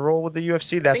analyst role with the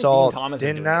UFC. That's all Dean Thomas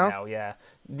is doing now. Yeah,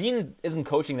 Dean isn't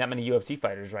coaching that many UFC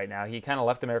fighters right now. He kind of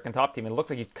left American Top Team, and it looks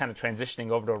like he's kind of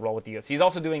transitioning over to a role with the UFC. He's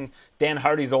also doing Dan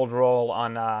Hardy's old role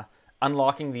on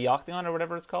Unlocking the Octagon or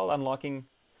whatever it's called.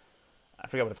 I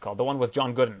forget what it's called. The one with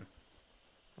John Gooden.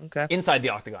 Okay. Inside the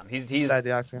Octagon. He's Inside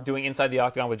the Octagon. Doing Inside the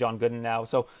Octagon with John Gooden now.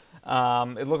 So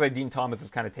it looked like Dean Thomas is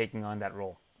kind of taking on that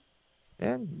role.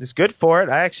 Yeah, it's good for it.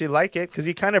 I actually like it because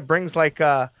he kind of brings like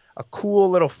a cool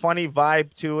little funny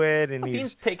vibe to it, and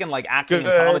he's taken like acting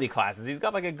and comedy classes. He's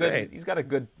got like a good. He's got a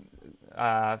good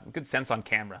sense on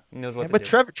camera. He knows what to do.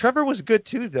 But Trevor was good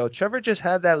too, though. Trevor just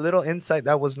had that little insight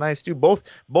that was nice too. Both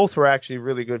were actually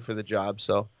really good for the job.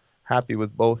 So happy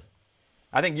with both.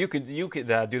 I think you could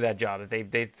do that job if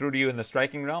they threw to you in the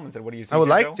striking realm and said, "What do you see?" I would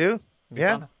like to.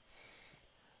 Yeah. Fun.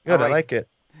 Good. Right. I like it.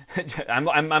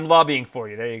 I'm lobbying for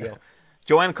you. There you go.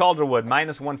 Joanne Calderwood,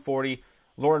 minus 140.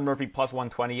 Lauren Murphy plus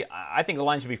 120. I think the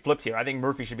line should be flipped here. I think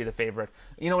Murphy should be the favorite.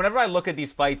 Whenever I look at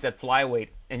these fights at flyweight,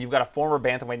 and you've got a former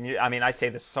bantamweight, I say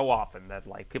this so often that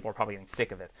people are probably getting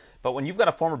sick of it. But when you've got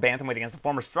a former bantamweight against a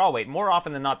former strawweight, more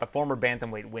often than not, the former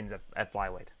bantamweight wins at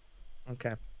flyweight.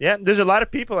 Okay. Yeah, there's a lot of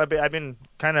people I've been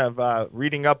kind of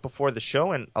reading up before the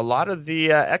show, and a lot of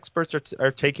the experts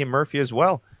are taking Murphy as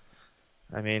well.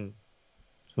 I mean,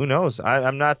 who knows?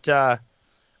 I'm not.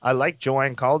 I like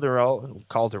Joanne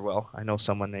Calderwell. I know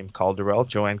someone named Calderwell.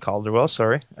 Joanne Calderwell,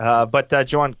 sorry. But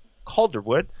Joanne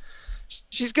Calderwood,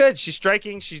 she's good. She's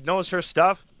striking. She knows her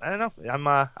stuff. I don't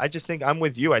know. I just think I'm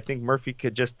with you. I think Murphy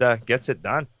could just gets it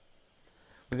done.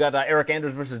 We got Eric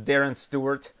Anders versus Darren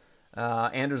Stewart.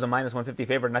 Anders a minus 150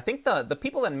 favorite. And I think the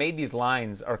people that made these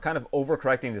lines are kind of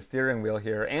overcorrecting the steering wheel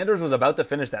here. Anders was about to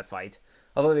finish that fight.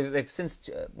 Although they've since,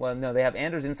 they have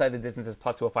Anders inside the distance as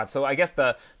plus 205. So I guess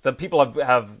the people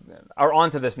are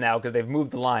onto this now because they've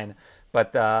moved the line.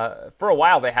 But for a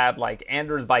while they had like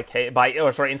Anders inside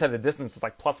the distance was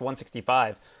like plus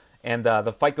 165. And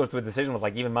the fight goes to a decision was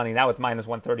like even money. Now it's minus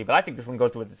 130. But I think this one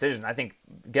goes to a decision. I think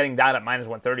getting that at minus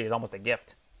 130 is almost a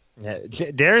gift. Yeah,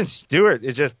 Darren Stewart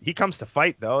is he comes to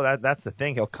fight though. That's the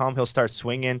thing. He'll start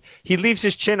swinging. He leaves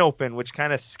his chin open, which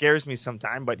kind of scares me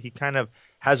sometimes, but he kind of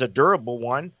has a durable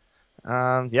one.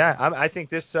 I think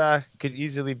this could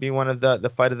easily be one of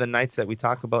the fight of the nights that we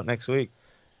talk about next week.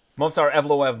 Movsar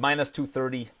Evloev minus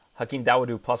 230, Hakeem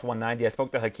Dawodu plus 190. I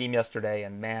spoke to Hakeem yesterday,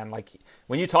 and man, like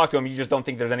when you talk to him, you just don't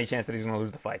think there's any chance that he's going to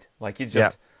lose the fight. Like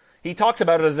he talks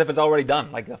about it as if it's already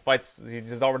done. Like he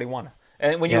just already won.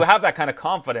 And when you have that kind of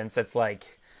confidence, it's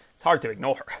hard to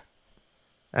ignore.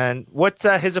 And what's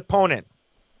his opponent?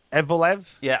 Evloev?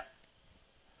 Yeah.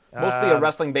 Mostly a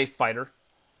wrestling-based fighter.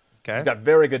 Okay. He's got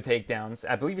very good takedowns.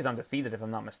 I believe he's undefeated, if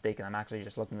I'm not mistaken. I'm actually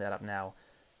just looking that up now.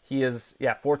 He is,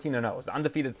 14-0. He's an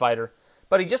undefeated fighter.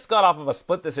 But he just got off of a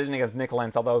split decision against Nick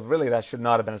Lentz, although really that should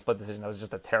not have been a split decision. That was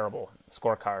just a terrible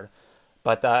scorecard.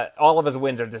 But all of his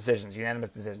wins are decisions, unanimous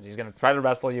decisions. He's going to try to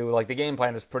wrestle you. Like, the game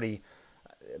plan is pretty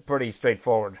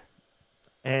straightforward.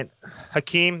 And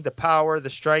Hakeem, the power, the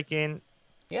striking.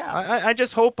 Yeah. I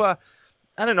just hope. I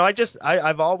don't know.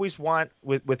 I've always want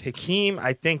with Hakeem.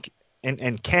 I think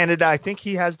in Canada, I think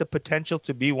he has the potential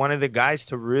to be one of the guys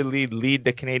to really lead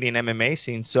the Canadian MMA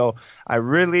scene. So I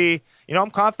really,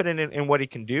 I'm confident in what he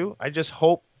can do. I just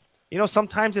hope,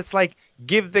 sometimes it's like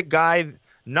give the guy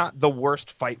not the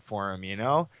worst fight for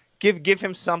him. Give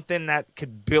him something that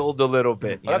could build a little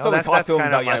bit. Well, that's what we talked to him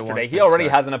about yesterday. He already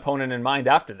has an opponent in mind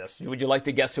after this. Would you like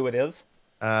to guess who it is?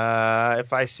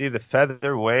 If I see the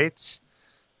featherweights,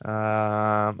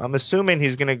 I'm assuming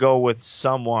he's going to go with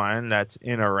someone that's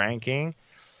in a ranking.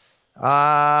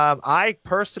 I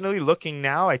personally, looking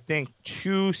now, I think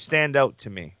two stand out to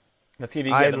me. Let's see if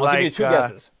you get them. I'll give you two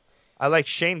guesses. I like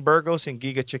Shane Burgos and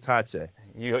Giga Chikadze.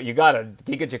 You got it.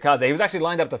 Giga Chikadze. He was actually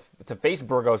lined up to face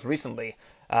Burgos recently,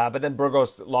 but then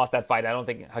Burgos lost that fight. I don't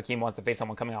think Hakeem wants to face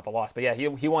someone coming off a loss. But yeah,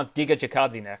 he wants Giga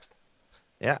Chikadze next.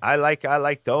 Yeah, I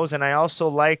like those, and I also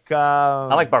like.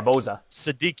 I like Barboza.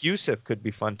 Sadiq Youssef could be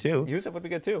fun too. Youssef would be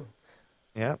good too.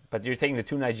 Yeah, but you're taking the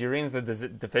two Nigerians, the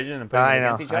division, and putting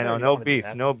them against each other. I know,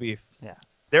 no beef. Yeah,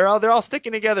 they're all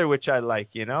sticking together, which I like.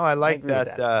 I like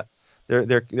that.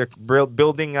 They're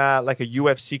building like a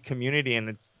UFC community, and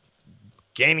it's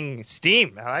gaining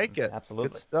steam. I like it. Absolutely,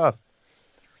 good stuff.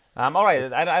 All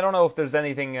right, I don't know if there's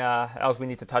anything else we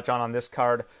need to touch on this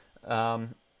card.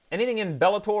 Anything in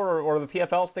Bellator or the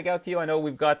PFL stick out to you? I know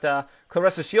we've got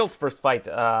Claressa Shields' first fight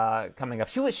coming up.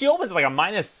 She opens like a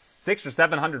minus 600 or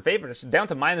 700 favorite. She's down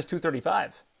to minus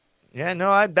 235. Yeah,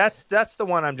 no, that's the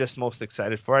one I'm just most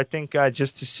excited for. I think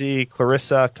just to see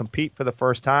Claressa compete for the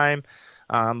first time,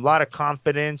 a lot of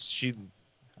confidence.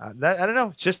 I don't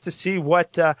know, just to see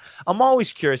what I'm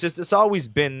always curious. It's always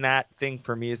been that thing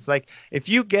for me. It's like if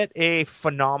you get a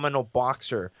phenomenal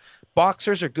boxer.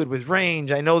 Boxers are good with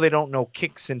range. I know they don't know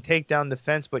kicks and takedown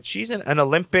defense, but she's an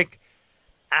Olympic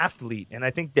athlete. And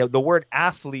I think the word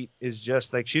athlete is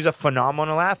just like she's a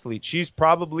phenomenal athlete. She's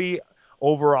probably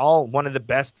overall one of the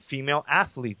best female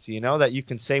athletes, that you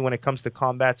can say when it comes to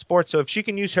combat sports. So if she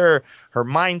can use her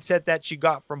mindset that she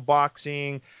got from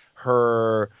boxing,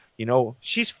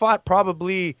 she's fought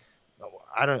probably –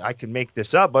 I can make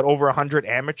this up, but over 100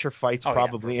 amateur fights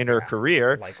in her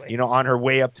career, likely. On her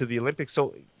way up to the Olympics.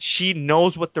 So she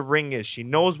knows what the ring is. She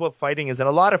knows what fighting is. And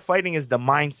a lot of fighting is the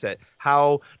mindset.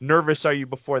 How nervous are you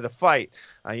before the fight?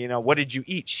 What did you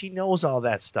eat? She knows all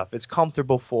that stuff. It's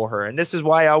comfortable for her. And this is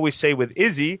why I always say with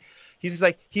Izzy,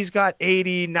 he's got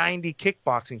 80, 90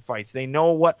 kickboxing fights. They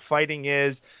know what fighting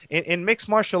is. In mixed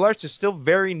martial arts, is still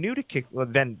very new to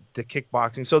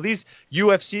kickboxing. So these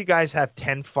UFC guys have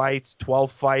 10 fights,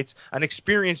 12 fights. An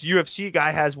experienced UFC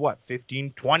guy has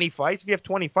 15, 20 fights. If you have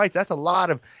 20 fights, that's a lot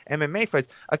of MMA fights.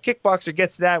 A kickboxer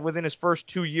gets that within his first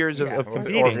 2 years of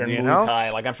competing. Or if you're in Muay Thai,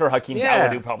 like I'm sure Hakeem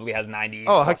Dawodu probably has 90.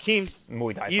 Oh, Hakeem's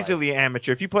Muay Thai easily fights.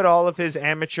 Amateur. If you put all of his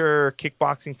amateur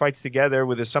kickboxing fights together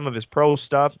with some of his pro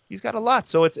stuff, he's got a lot.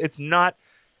 So it's not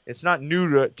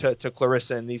new to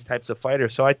Claressa and these types of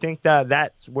fighters. So I think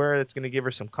that's where it's going to give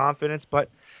her some confidence. But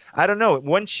I don't know.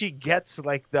 Once she gets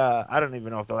I don't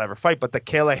even know if they'll ever fight, but the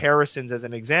Kayla Harrisons as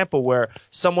an example, where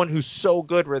someone who's so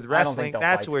good with wrestling,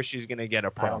 that's where she's going to get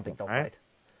a problem. I don't think they'll fight.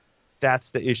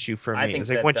 That's the issue for me. It's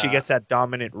like when she gets that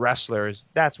dominant wrestler,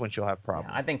 that's when she'll have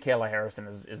problems. Yeah, I think Kayla Harrison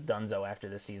is donezo after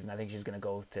this season. I think she's going to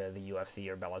go to the UFC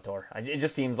or Bellator. It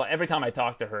just seems like every time I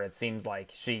talk to her, it seems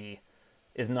like she's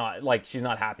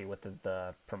not happy with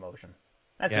the promotion.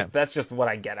 That's just what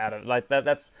I get out of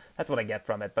that's what I get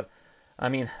from it. But I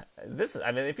mean,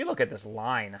 if you look at this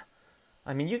line,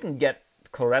 I mean, you can get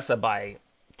Claressa by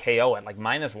KO at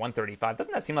minus 135.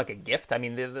 Doesn't that seem like a gift? I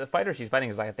mean, the fighter she's fighting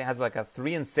has a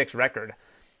 3-6 record.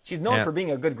 She's known for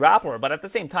being a good grappler, but at the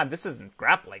same time, this isn't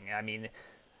grappling. I mean,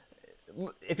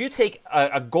 if you take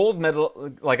a gold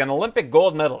medal, like an Olympic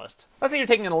gold medalist, let's say you're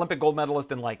taking an Olympic gold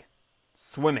medalist in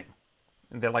swimming,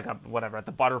 and they're at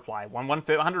the butterfly,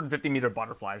 150 meter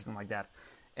butterfly or something like that,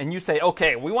 and you say,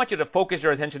 okay, we want you to focus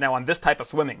your attention now on this type of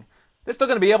swimming. They're still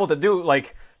going to be able to do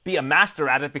be a master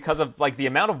at it because of the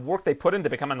amount of work they put in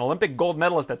to become an Olympic gold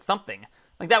medalist at something.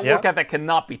 That work ethic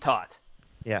cannot be taught.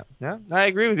 Yeah, I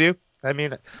agree with you. I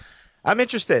mean, I'm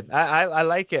interested. I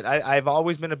like it. I've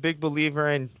always been a big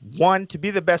believer in, one, to be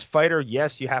the best fighter,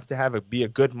 yes, you have to be a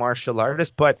good martial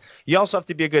artist, but you also have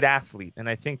to be a good athlete. And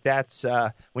I think that's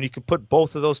when you can put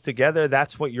both of those together,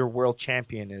 that's what your world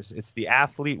champion is. It's the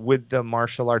athlete with the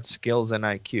martial arts skills and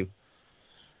IQ.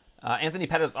 Anthony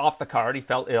Pettis off the card. He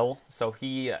fell ill, so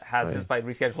he has his fight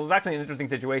rescheduled. So it's actually an interesting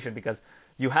situation because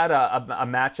you had a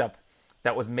matchup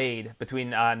that was made between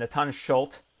Natan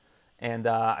Schultz and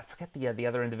I forget the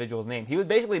other individual's name. He was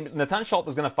Natan Schultz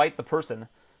was going to fight the person.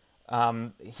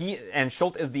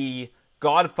 Schultz is the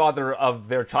godfather of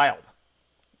their child.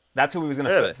 That's who he was going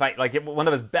to fight. One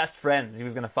of his best friends he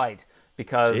was going to fight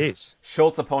because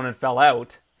Schultz's opponent fell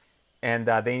out. And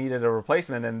they needed a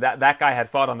replacement, and that guy had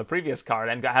fought on the previous card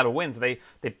and had a win, so they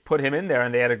put him in there,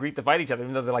 and they had agreed to fight each other,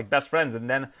 even though they're best friends. And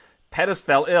then Pettis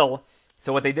fell ill,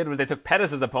 so what they did was they took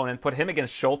Pettis' opponent, put him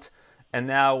against Schultz, and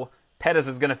now Pettis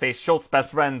is going to face Schultz's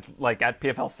best friend at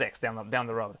PFL 6 down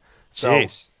the road. So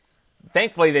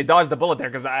thankfully they dodged the bullet there,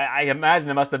 because I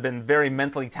imagine it must have been very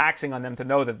mentally taxing on them to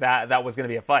know that was going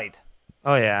to be a fight.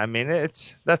 Oh yeah, I mean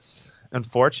that's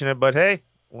unfortunate, but hey.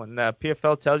 When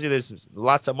PFL tells you there's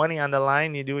lots of money on the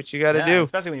line, you do what you got to do.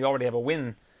 Especially when you already have a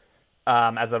win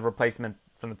as a replacement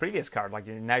from the previous card.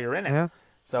 Now you're in it. Yeah.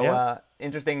 So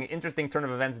interesting turn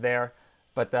of events there.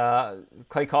 But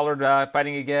Clay Collard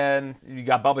fighting again. You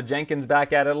got Bubba Jenkins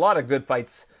back at it. A lot of good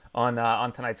fights on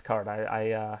tonight's card.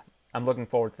 I'm looking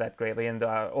forward to that greatly. And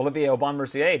Olivier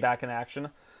Aubin-Mercier back in action.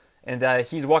 And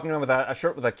he's walking around with a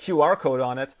shirt with a QR code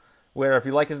on it, where if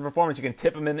you like his performance, you can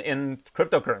tip him in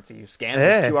cryptocurrency. You scan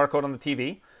the QR code on the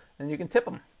TV, and you can tip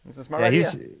him. It's a smart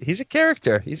idea. He's a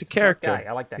character. He's a character. Guy.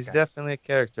 I like that He's guy. definitely a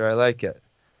character. I like it.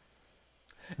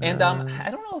 And I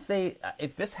don't know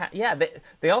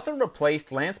they also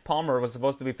replaced Lance Palmer was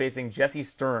supposed to be facing Jesse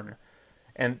Stern,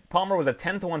 and Palmer was a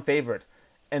 10-1 favorite.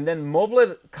 And then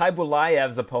Movlid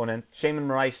Khaibulaev's opponent, Shaman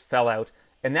Rice, fell out.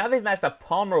 And now they've matched up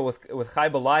Palmer with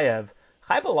Khaibulaev.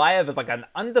 Khaibulaev is an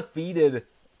undefeated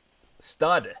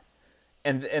stud,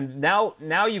 and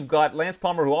now you've got Lance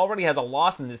Palmer, who already has a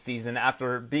loss in this season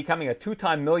after becoming a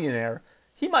 2-time millionaire.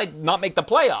 He might not make the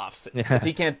playoffs if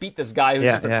he can't beat this guy who's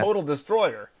just a total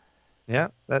destroyer. Yeah,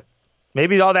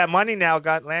 maybe all that money now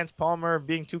got Lance Palmer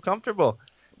being too comfortable.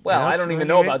 Well, I don't even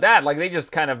know about that. They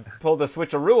just kind of pulled a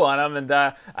switcheroo on him, and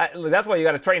that's why you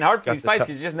got to train hard for these fights,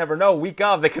 because you just never know. Week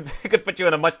of, they could put you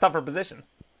in a much tougher position.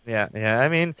 Yeah. I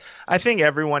mean, I think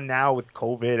everyone now with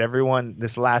COVID,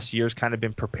 this last year's kind of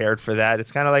been prepared for that.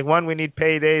 It's kind of we need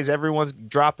paydays. Everyone's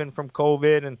dropping from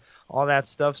COVID and all that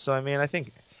stuff. So, I mean, I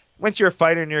think once you're a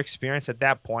fighter and you're experienced at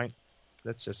that point,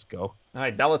 let's just go. All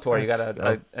right, Bellator, you got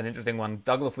an interesting one.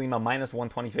 Douglas Lima, minus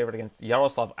 120 favorite against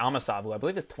Yaroslav Almasov, who I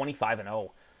believe is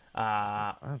 25-0.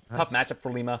 Tough matchup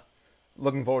for Lima.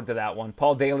 Looking forward to that one.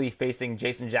 Paul Daly facing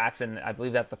Jason Jackson. I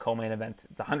believe that's the co-main event.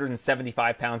 It's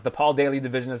 175 pounds. The Paul Daly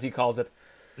division, as he calls it.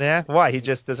 Yeah? Why? He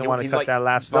just doesn't want to cut that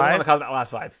last five? Doesn't want to cut that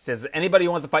last five. Says, anybody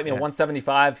who wants to fight me at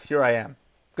 175, here I am.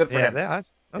 Good for him. Yeah.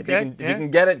 If Okay. you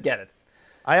can get it, get it.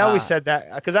 I always said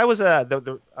that because I was I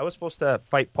was supposed to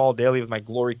fight Paul Daly with my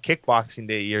Glory Kickboxing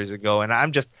Day years ago, and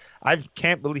I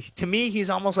can't believe, to me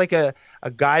he's almost like a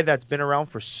guy that's been around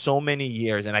for so many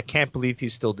years, and I can't believe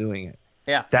he's still doing it.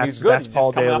 Yeah, that's he's good. That's he's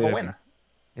Paul just coming Daly. off a win.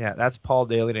 Yeah, that's Paul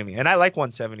Daly to me, and I like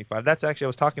 175. That's actually, I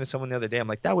was talking to someone the other day. I'm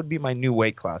like, that would be my new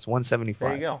weight class, 175.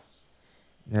 There you go.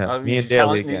 Yeah, me and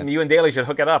Daly again. You and Daly should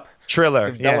hook it up.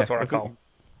 Triller, That's what I call.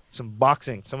 Some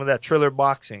boxing, some of that Triller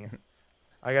boxing.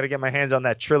 I got to get my hands on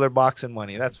that Triller boxing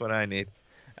money. That's what I need.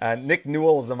 Nick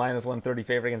Newell is a -130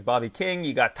 favorite against Bobby King.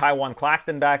 You got Taiwan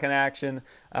Claxton back in action.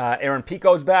 Aaron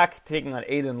Pico's back, taking on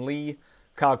Aiden Lee.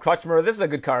 Kyle Crutchmer. This is a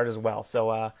good card as well. So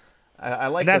I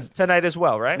like. And that's tonight as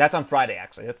well, right? That's on Friday,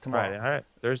 actually. That's tomorrow. Friday. All right.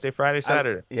 Thursday, Friday,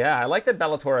 Saturday. I like that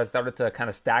Bellator has started to kind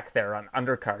of stack there on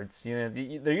undercards. You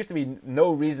know, there used to be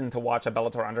no reason to watch a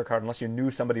Bellator undercard unless you knew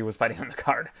somebody was fighting on the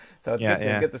card. So it's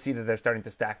good to see that they're starting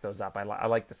to stack those up. I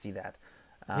like to see that.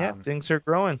 Things are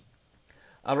growing.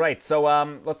 All right, so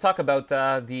let's talk about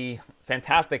the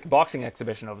fantastic boxing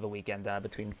exhibition over the weekend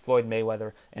between Floyd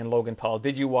Mayweather and Logan Paul.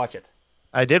 Did you watch it?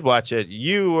 I did watch it.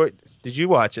 Did you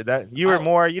watch it? You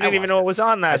didn't even know it was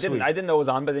on last week. I didn't know it was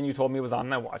on, but then you told me it was on,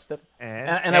 and I watched it.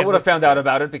 And I would have found out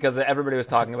about it because everybody was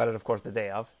talking about it, of course, the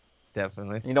day of.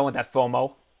 Definitely. You don't want that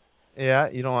FOMO. Yeah,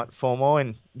 you don't want FOMO,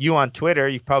 and you on Twitter,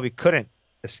 you probably couldn't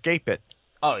escape it.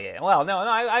 Oh yeah. Well, no,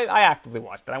 I actively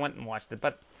watched it. I went and watched it,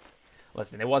 but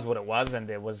listen, it was what it was, and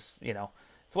it was,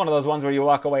 it's one of those ones where you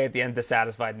walk away at the end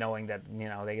dissatisfied, knowing that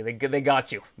they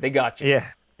got you. They got you.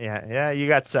 Yeah. You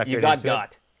got suckered. You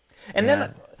got. And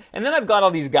then I've got all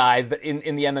these guys that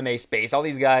in the MMA space, all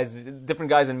these guys,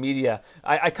 different guys in media.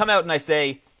 I come out and I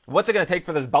say, what's it going to take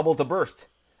for this bubble to burst?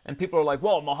 And people are like,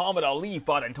 well, Muhammad Ali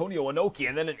fought Antonio Inoki,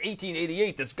 and then in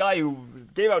 1888, this guy who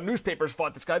gave out newspapers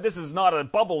fought this guy. This is not a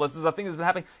bubble. This is a thing that's been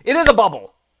happening. It is a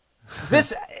bubble.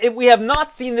 We have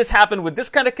not seen this happen with this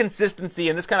kind of consistency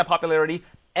and this kind of popularity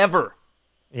ever.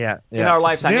 Yeah. In our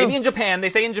lifetime. Maybe in Japan. They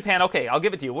say in Japan, okay, I'll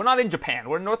give it to you. We're not in Japan.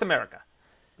 We're in North America.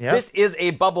 Yeah. This is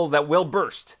a bubble that will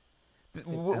burst.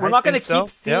 We're not going to keep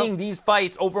seeing these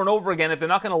fights over and over again if they're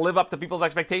not going to live up to people's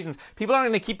expectations. People aren't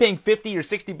going to keep paying $50 or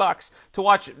 $60 to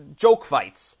watch joke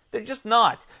fights. They're just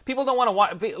not. People don't want to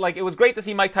watch. Like, it was great to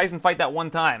see Mike Tyson fight that one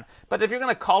time. But if you're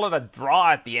going to call it a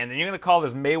draw at the end, and you're going to call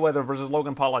this Mayweather versus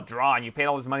Logan Paul a draw, and you paid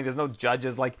all this money, there's no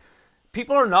judges, like,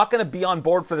 people are not going to be on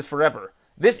board for this forever.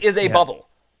 This is a bubble.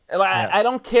 I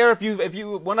don't care if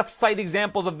you want to cite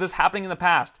examples of this happening in the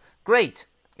past. Great.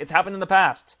 It's happened in the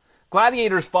past.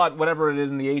 Gladiators fought whatever it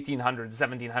is in the 1800s,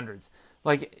 1700s.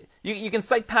 Like, you can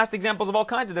cite past examples of all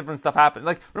kinds of different stuff happening.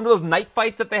 Like, remember those night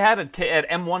fights that they had at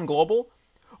M1 Global?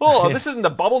 Oh, this isn't a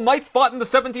bubble. Knights fought in the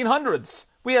 1700s.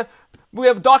 We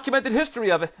have documented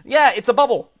history of it. Yeah, it's a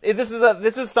bubble. This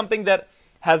is something that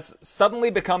has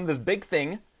suddenly become this big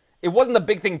thing. It wasn't a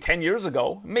big thing 10 years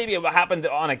ago. Maybe it happened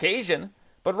on occasion.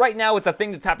 But right now, it's a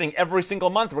thing that's happening every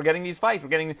single month. We're getting these fights. We're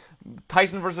getting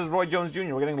Tyson versus Roy Jones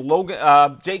Jr. We're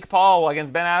getting Jake Paul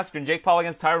against Ben Askren, Jake Paul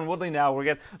against Tyron Woodley now. We're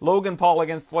getting Logan Paul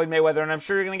against Floyd Mayweather, and I'm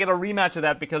sure you're going to get a rematch of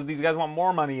that because these guys want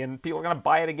more money, and people are going to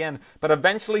buy it again. But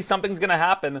eventually, something's going to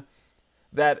happen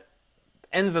that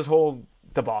ends this whole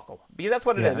debacle. Because that's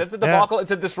what it is. It's a debacle. It's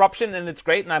a disruption, and it's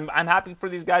great, and I'm happy for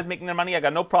these guys making their money. I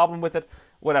got no problem with it,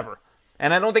 whatever.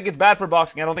 And I don't think it's bad for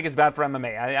boxing. I don't think it's bad for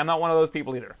MMA. I'm not one of those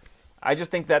people either. I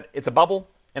just think that it's a bubble,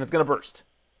 and it's going to burst.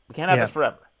 We can't have this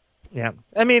forever. Yeah.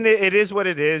 I mean, it is what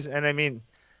it is. And, I mean,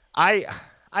 I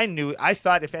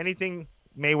thought, if anything,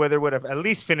 Mayweather would have at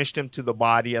least finished him to the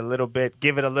body a little bit,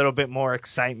 give it a little bit more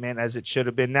excitement as it should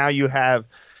have been. Now you have,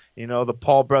 the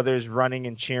Paul brothers running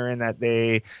and cheering that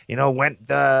they, went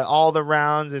all the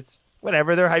rounds. It's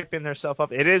whatever. They're hyping themselves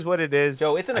up. It is what it is.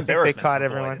 So it's an embarrassment for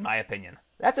Floyd, in my opinion.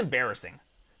 That's embarrassing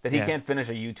that he can't finish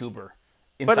a YouTuber.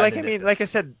 But, like I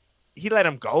said, he let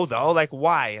him go, though. Like,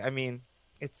 why? I mean,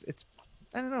 it's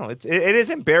I don't know. It is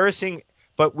embarrassing,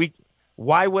 but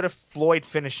why would a Floyd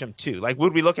finish him too? Like,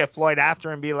 would we look at Floyd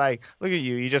after and be like, look at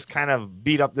you, you just kind of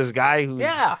beat up this guy who's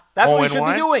that's what he should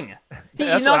be doing. He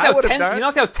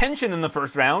knocked out tension in the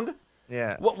first round.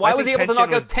 Yeah. Why was he able to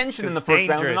knock out tension in the first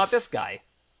round and not this guy?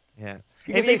 Yeah.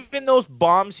 And even those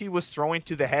bombs he was throwing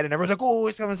to the head, and everyone's like,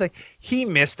 oh, someone's like, he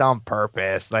missed on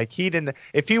purpose. Like, he didn't.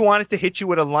 If he wanted to hit you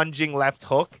with a lunging left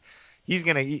hook,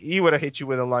 he would have hit you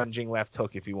with a lunging left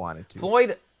hook if he wanted to.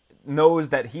 Floyd knows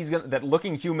that that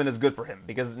looking human is good for him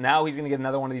because now he's gonna get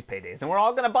another one of these paydays, and we're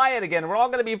all gonna buy it again. We're all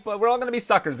gonna be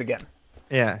suckers again.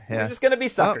 Yeah. We're just gonna be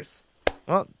suckers.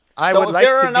 Well, I would like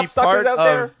to be part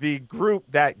of the group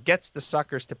that gets the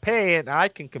suckers to pay, and I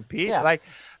can compete. Yeah. Like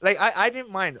I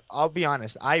didn't mind. I'll be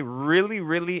honest. I really,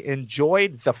 really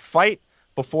enjoyed the fight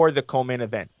before the co-main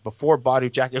event, before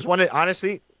Badou Jack. It was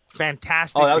honestly,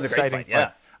 fantastic, that was a great exciting fight,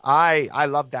 yeah. I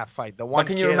love that fight. The one But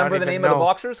can you kid, remember I the don't name even of the know.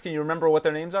 boxers? Can you remember what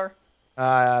their names are?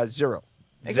 Zero.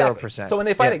 Exactly. 0%. So when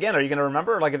they fight Yeah. again, are you going to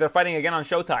remember? Like if they're fighting again on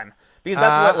Showtime? Because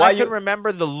that's why I you can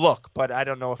remember the look, but I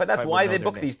don't know if But that's I would why know they their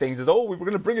book names. these things is, we were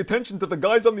going to bring attention to the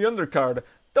guys on the undercard.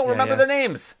 Don't remember yeah. their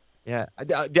names. Yeah,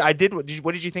 I did. What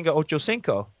did you think of Ocho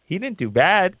Cinco? He didn't do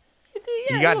bad.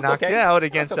 Yeah, He got looked knocked okay. out He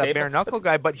against looked a okay, bare but- knuckle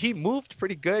guy, but he moved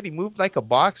pretty good. He moved like a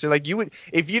boxer. Like you would,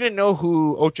 if you didn't know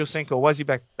who Ocho Cinco was, you'd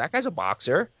be like, that guy's a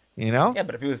boxer, you know? Yeah,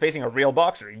 but if he was facing a real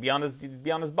boxer, he'd be on his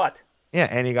butt. Yeah,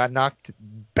 and he got knocked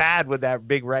bad with that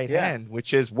big right Yeah. hand,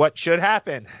 which is what should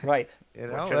happen. Right. You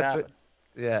That's know, what should that's happen.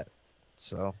 yeah.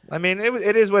 So I mean,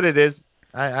 it is what it is.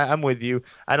 I'm with you.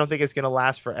 I don't think it's gonna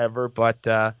last forever,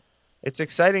 but it's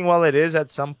exciting while it is at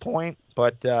some point.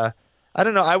 But I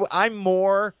don't know. I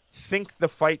more think the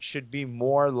fight should be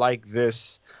more like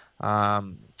this.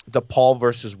 The Paul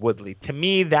versus Woodley. To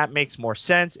me, that makes more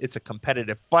sense. It's a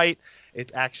competitive fight.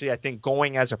 It actually, I think,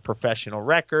 going as a professional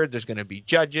record, there's going to be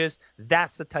judges.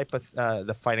 That's the type of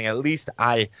the fighting. At least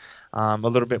I a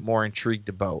little bit more intrigued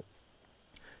about.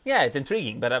 Yeah, it's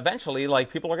intriguing, but eventually,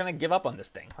 like, people are going to give up on this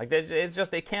thing. Like, it's just,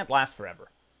 they can't last forever.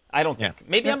 I don't think. Yeah.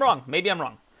 Maybe I'm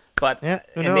wrong. But Yeah,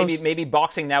 who and knows? maybe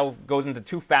boxing now goes into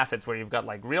two facets where you've got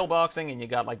like real boxing and you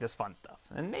got like this fun stuff.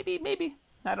 And maybe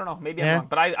I don't know. Maybe I'm Yeah. wrong.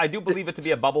 But I do believe it to be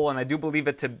a bubble, and I do believe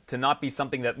it to not be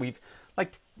something that we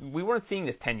weren't seeing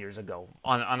this 10 years ago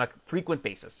on a frequent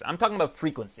basis. I'm talking about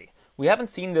frequency. We haven't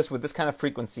seen this with this kind of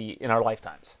frequency in our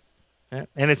lifetimes. Yeah,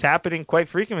 and it's happening quite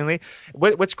frequently.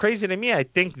 What's crazy to me, I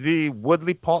think the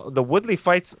Woodley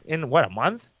fights in a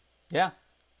month. Yeah.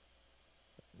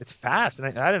 It's fast,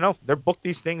 and I don't know. They're booked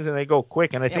these things and they go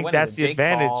quick, and I think when that's is it? the Jake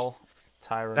advantage. Paul,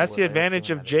 Tyron That's the Woodley. advantage Let's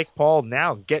see when of that Jake is. Paul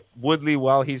now. Get Woodley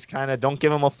while he's don't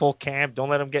give him a full camp. Don't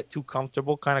let him get too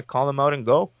comfortable. Kind of call him out and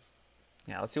go.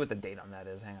 Yeah, let's see what the date on that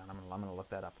is. Hang on, I'm gonna look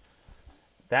that up.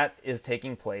 That is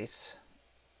taking place.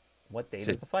 What date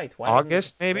is the fight? Why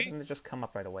August, maybe? Why doesn't it just come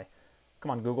up right away? Come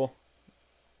on, Google.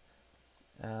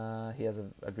 He has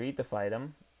agreed to fight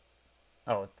him.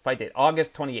 Oh, fight date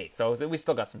August 28th. So we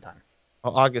still got some time. Oh,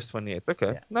 August 28th.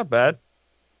 Okay, Yeah. not bad.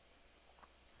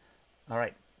 All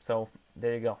right. So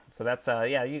there you go. So that's we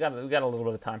got a little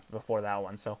bit of time before that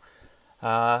one. So,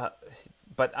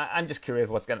 but I'm just curious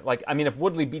what's gonna like. I mean, if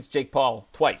Woodley beats Jake Paul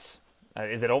twice,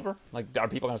 is it over? Like, are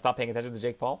people gonna stop paying attention to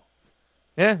Jake Paul?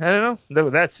 Yeah, I don't know.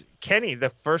 That's Kenny. The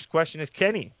first question is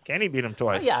Kenny. Kenny beat him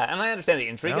twice. Yeah, and I understand the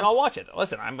intrigue, and I'll watch it.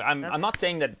 Listen, I'm not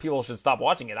saying that people should stop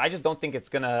watching it. I just don't think it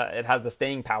has the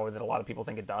staying power that a lot of people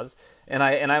think it does. And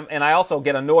I also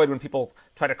get annoyed when people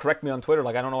try to correct me on Twitter,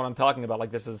 like I don't know what I'm talking about.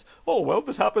 Like this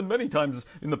happened many times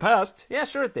in the past. Yeah,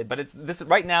 sure it did, but this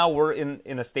right now we're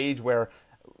in a stage where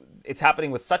it's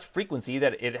happening with such frequency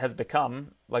that it has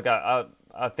become like a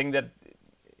thing that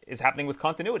is happening with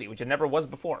continuity, which it never was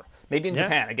before. Maybe in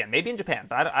Japan, again. Maybe in Japan.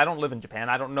 But I don't live in Japan.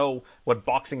 I don't know what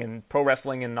boxing and pro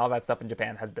wrestling and all that stuff in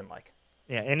Japan has been like.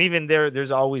 Yeah, and even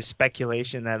there's always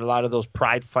speculation that a lot of those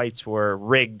pride fights were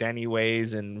rigged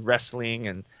anyways, and wrestling,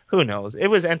 and who knows? It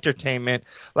was entertainment.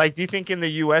 Like, do you think in the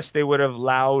U.S. they would have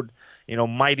allowed,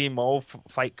 Mighty Mo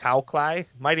fight Cao Clay?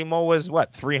 Mighty Mo was,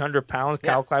 300 pounds?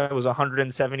 Yeah. Cao Clay was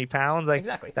 170 pounds? Like,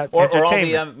 Exactly. That's Or all the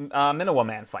entertainment. Minowa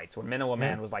Man fights, where Minowa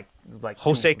Man was like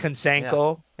Jose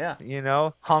Canseco,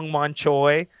 Yeah. Hong Man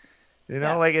Choi.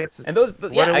 Like it's and those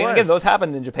what it again was. those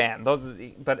happened in Japan.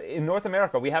 But in North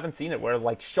America we haven't seen it where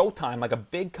like Showtime, like a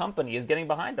big company, is getting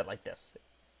behind it like this.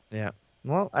 Yeah.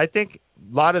 Well, I think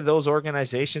a lot of those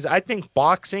organizations, I think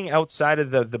boxing outside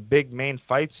of the big main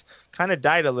fights kind of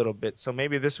died a little bit. So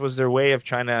maybe this was their way of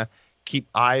trying to keep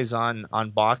eyes on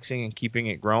boxing and keeping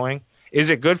it growing. Is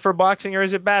it good for boxing or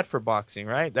is it bad for boxing,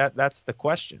 right? That's the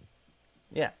question.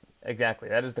 Yeah, exactly.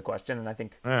 That is the question, and I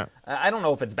think Yeah. I don't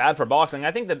know if it's bad for boxing.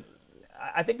 I think that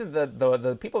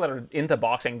the people that are into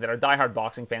boxing, that are diehard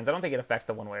boxing fans, I don't think it affects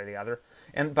them one way or the other.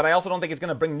 But I also don't think it's going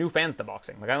to bring new fans to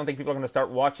boxing. Like I don't think people are going to start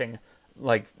watching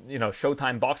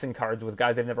Showtime boxing cards with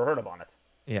guys they've never heard of on it.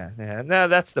 Yeah. No,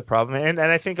 that's the problem. And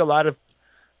I think a lot of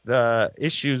the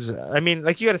issues, I mean,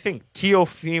 like you got to think,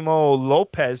 Teofimo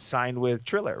Lopez signed with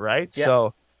Triller, right? Yeah.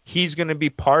 So he's going to be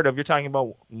part of, you're talking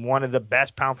about one of the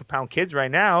best pound for pound kids right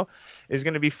now, is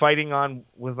going to be fighting on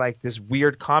with like this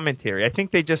weird commentary. I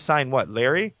think they just signed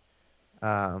Larry?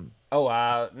 Not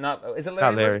is it Larry?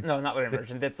 Not Larry. No, not Larry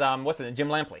Merchant. It's what's it? Jim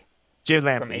Lampley Jim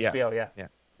Lampley, from HBO. Yeah.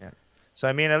 So,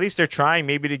 I mean, at least they're trying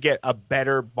maybe to get a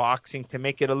better boxing, to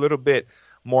make it a little bit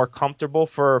more comfortable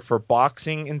for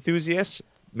boxing enthusiasts,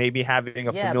 maybe having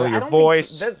a familiar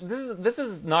voice. This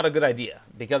is not a good idea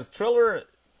because Triller,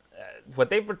 what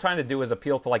they were trying to do is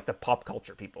appeal to like the pop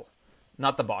culture people,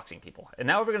 not the boxing people. And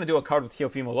now if we're going to do a card with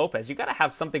Teofimo Lopez, you got to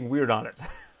have something weird on it.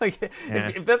 Like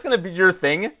if that's going to be your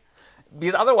thing,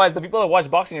 because otherwise the people that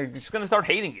watch boxing are just going to start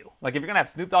hating you. Like if you're going to have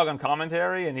Snoop Dogg on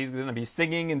commentary and he's going to be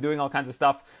singing and doing all kinds of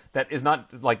stuff that is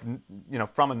not like, you know,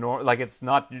 from like it's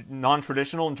not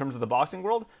non-traditional in terms of the boxing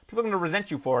world, people are going to resent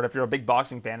you for it if you're a big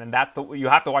boxing fan, and you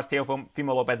have to watch Teofimo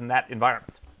Lopez in that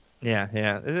environment. Yeah.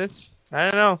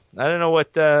 I don't know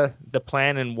what the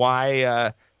plan and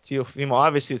why Teofimo.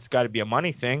 Obviously, it's got to be a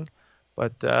money thing,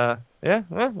 but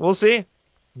we'll see.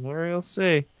 We'll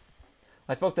see.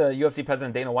 I spoke to UFC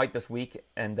President Dana White this week,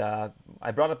 and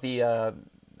I brought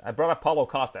up Paulo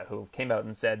Costa, who came out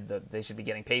and said that they should be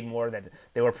getting paid more, that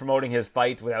they were promoting his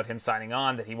fight without him signing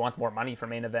on, that he wants more money for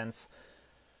main events.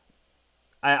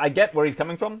 I get where he's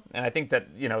coming from, and I think that,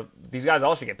 you know, these guys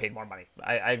all should get paid more money.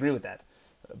 I agree with that.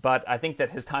 But I think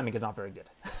that his timing is not very good.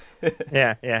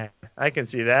 Yeah, I can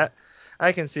see that.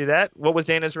 What was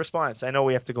Dana's response? I know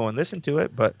we have to go and listen to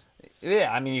it, but...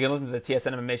 Yeah, I mean, you can listen to the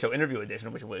TSN MMA Show interview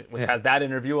edition, which has that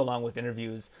interview along with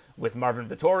interviews with Marvin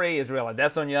Vettori, Israel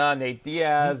Adesanya, Nate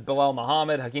Diaz, Bilal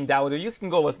Muhammad, Hakeem Dawodu. You can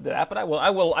go listen to that, but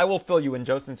I will fill you in,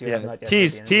 Joe, since you have not yet.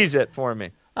 Tease it for me.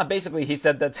 Basically, he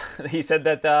said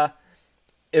that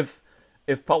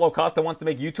if Paulo Costa wants to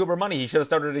make YouTuber money, he should have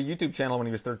started a YouTube channel when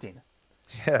he was 13.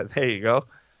 Yeah, there you go.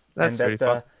 That's pretty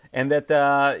fun. And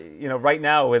that you know, right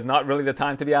now is not really the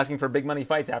time to be asking for big money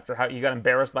fights after how you got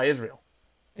embarrassed by Israel.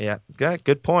 Yeah,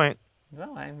 good point.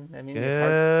 No, I mean,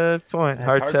 good it's point.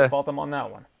 Hard to fault them on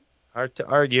that one. Hard to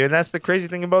argue, and that's the crazy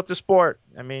thing about the sport.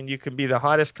 I mean, you can be the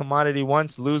hottest commodity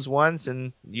once, lose once,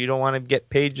 and you don't want to get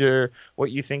paid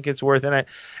what you think it's worth. And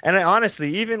I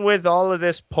honestly, even with all of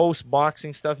this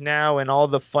post-boxing stuff now and all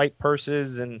the fight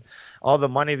purses and all the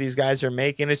money these guys are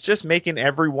making, it's just making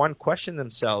everyone question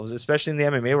themselves, especially in the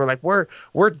MMA. We're like,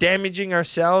 we're damaging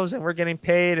ourselves and we're getting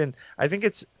paid, and I think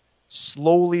it's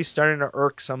slowly starting to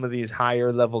irk some of these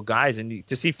higher level guys. And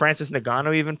to see Francis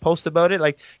Ngannou even post about it,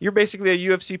 like, you're basically a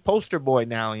UFC poster boy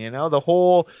now, you know, the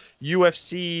whole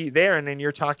UFC there. And then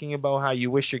you're talking about how you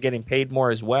wish you're getting paid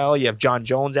more as well. You have John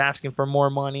Jones asking for more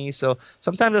money. So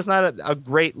sometimes it's not a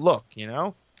great look, you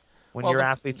know, when your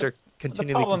athletes are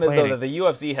continually complaining. The problem is, though, that the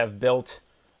UFC have built,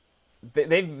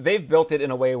 they've built it in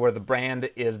a way where the brand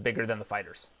is bigger than the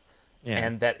fighters. Yeah.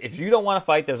 And that if you don't want to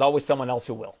fight, there's always someone else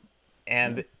who will.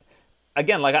 And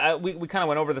again, like we kind of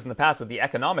went over this in the past, but the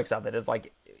economics of it is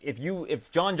like,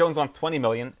 if John Jones wants $20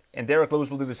 million and Derek Lewis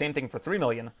will do the same thing for $3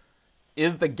 million,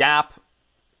 is the gap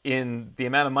in the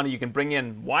amount of money you can bring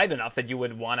in wide enough that you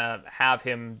would want to have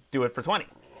him do it for 20,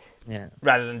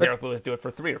 rather than Derek Lewis do it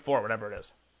for 3 or 4, whatever it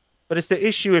is. But it's the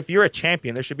issue, if you're a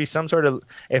champion, there should be some sort of,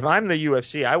 if I'm the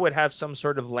UFC, I would have some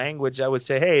sort of language. I would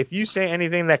say, hey, if you say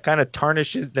anything that kind of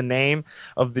tarnishes the name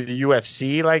of the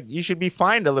UFC, like, you should be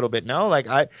fined a little bit, no? Like,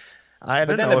 I don't know.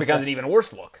 But then it becomes an even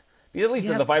worse look. Because at least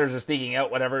if the fighters are speaking out,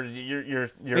 whatever,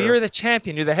 you're the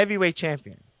champion. You're the heavyweight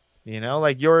champion. You know,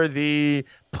 like, you're the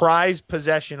prized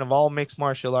possession of all mixed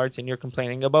martial arts, and you're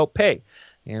complaining about pay.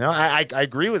 You know, I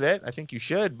agree with it. I think you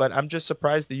should, but I'm just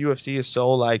surprised the UFC is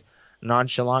so, like,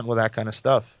 nonchalant with that kind of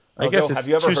stuff. I guess it's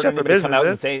two separate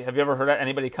businesses. Have you ever heard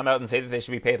anybody come out and say that they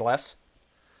should be paid less?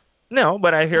 No,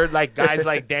 but I heard like guys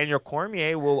like Daniel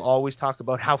Cormier will always talk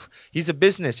about how he's a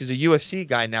business. He's a UFC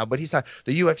guy now, but he's like,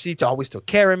 the UFC always took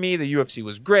care of me. The UFC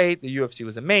was great. The UFC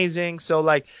was amazing. So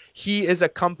like, he is a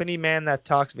company man that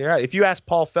talks very. If you ask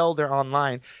Paul Felder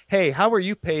online, hey, how are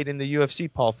you paid in the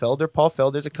UFC, Paul Felder? Paul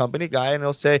Felder's a company guy, and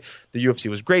he'll say the UFC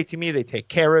was great to me. They take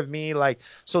care of me. Like,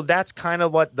 so that's kind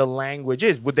of what the language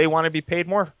is. Would they want to be paid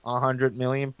more? 100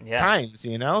 million times,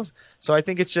 you know? So I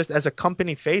think it's just as a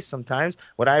company face sometimes,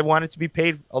 what I wanted to be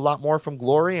paid a lot more from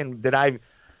Glory, and did I,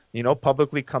 you know,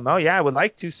 publicly come out? Yeah, I would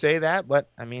like to say that, but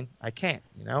I mean, I can't,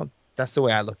 you know? That's the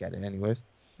way I look at it anyways.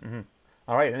 Mm-hmm.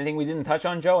 All right. Anything we didn't touch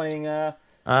on, Joe? Anything? No,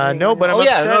 but I'm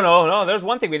upset. No. There's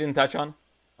one thing we didn't touch on.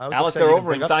 Alistair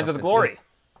Overeem signs with Glory.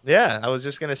 Yeah, I was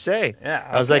just going to say. Yeah.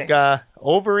 Okay. I was like,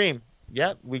 Overeem.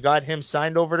 Yeah, we got him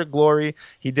signed over to Glory.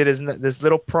 He did this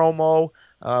little promo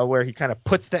where he kind of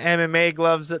puts the MMA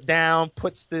gloves down,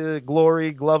 puts the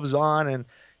Glory gloves on, and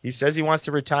he says he wants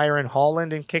to retire in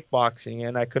Holland in kickboxing.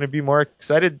 And I couldn't be more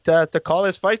excited to call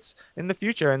his fights in the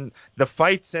future. And the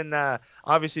fights, and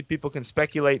obviously people can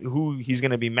speculate who he's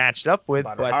going to be matched up with.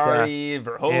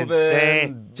 Verhoeven,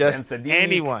 insane. Just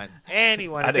anyone.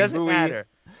 It doesn't Bowie. matter.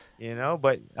 You know,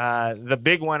 but the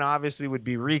big one obviously would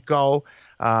be Rico.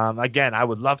 Again, I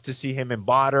would love to see him in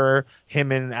Badr,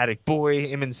 him in Adekbouy,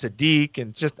 him in Sadiq,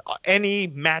 and just any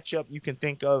matchup you can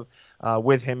think of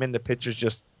with him in the picture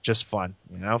is just fun.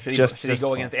 You know, should he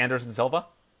go against Anderson Silva?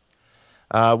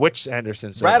 Which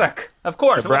Anderson Silva? Braddock, of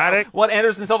course. Braddock? What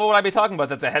Anderson Silva would I be talking about?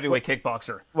 That's a heavyweight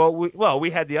kickboxer. Well, we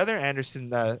had the other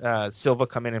Anderson Silva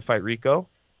come in and fight Rico,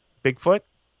 Bigfoot.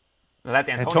 No, that's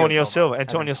Antonio Silva.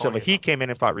 That's Antonio Silva. He came in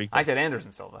and fought Rico. I said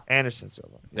Anderson Silva. Anderson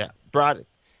Silva. Yeah. Braddock.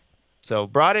 So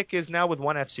Braddock is now with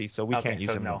ONE FC, so we can't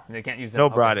use him. No, they can't use him. No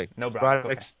Braddock. No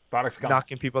Braddock. Braddock's gone.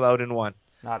 knocking people out in one.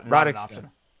 Not an Braddock's option.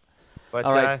 But,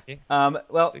 all right.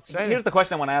 Well, exciting. Here's the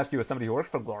question I want to ask you as somebody who works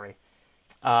for Glory.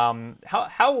 How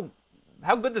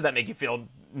good does that make you feel,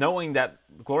 knowing that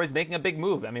Glory's making a big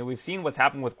move? I mean, we've seen what's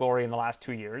happened with Glory in the last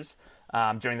 2 years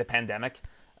during the pandemic.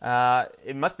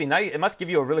 It must be nice. It must give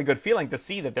you a really good feeling to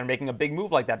see that they're making a big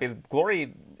move like that, because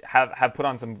Glory have put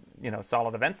on some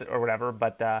solid events or whatever,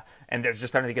 but and they're just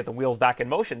starting to get the wheels back in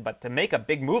motion. But to make a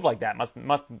big move like that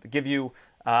must give you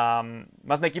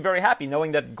must make you very happy,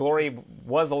 knowing that Glory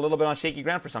was a little bit on shaky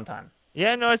ground for some time.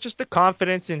 Yeah, no, it's just the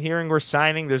confidence in hearing we're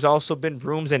signing. There's also been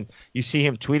rooms, and you see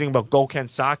him tweeting about Gokhan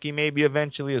Saki maybe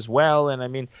eventually as well. And I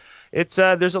mean, it's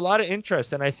there's a lot of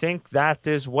interest, and I think that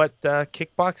is what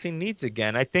kickboxing needs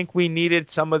again. I think we needed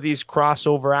some of these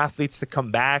crossover athletes to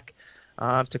come back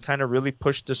to kind of really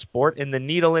push the sport in the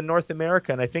needle in North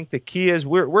America. And I think the key is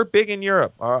we're big in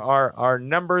Europe. Our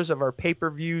numbers of our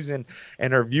pay-per-views and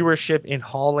our viewership in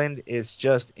Holland is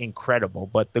just incredible.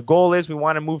 But the goal is we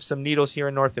want to move some needles here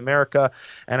in North America.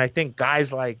 And I think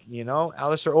guys like,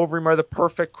 Alistair Overeem are the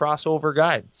perfect crossover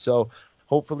guy. So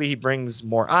hopefully he brings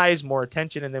more eyes, more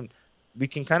attention, and then we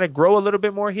can kind of grow a little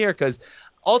bit more here, because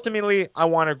ultimately I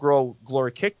want to grow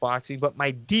Glory Kickboxing, but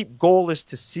my deep goal is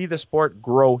to see the sport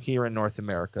grow here in North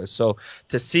America. So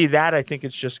to see that, I think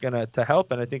it's just going to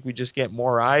help, and I think we just get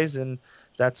more eyes, and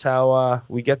that's how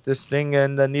we get this thing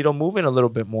and the needle moving a little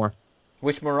bit more.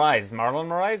 Which Moraes? Marlon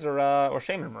Moraes or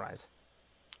Shaman Moraes?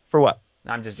 For what?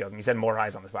 I'm just joking. You said more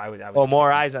eyes on this. I was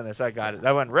more eyes on this. I got it.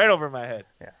 That went right over my head.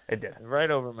 Yeah, it did.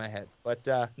 Right over my head. But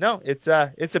no, it's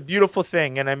a beautiful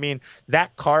thing. And I mean,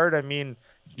 that card,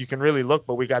 you can really look,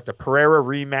 but we got the Pereira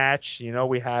rematch.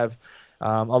 We have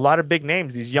a lot of big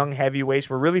names, these young heavyweights.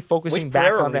 We're really focusing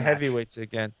back on the heavyweights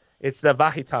again. It's the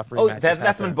Vakhitov rematch. Oh,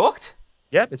 that's been booked?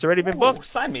 Yep, it's already been booked.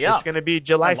 Sign me up. It's going to be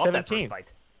July 17th. That first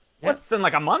fight. What's in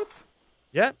like a month?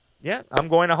 Yeah, I'm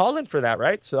going to Holland for that,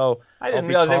 right? So I didn't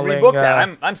realize they rebooked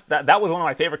that. That was one of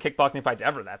my favorite kickboxing fights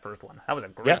ever. That first one, that was a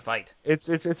great fight. It's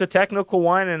a technical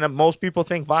one, and most people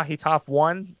think Vakhitov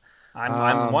won.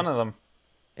 I'm one of them.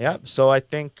 Yeah, so I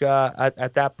think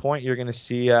at that point you're going to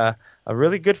see a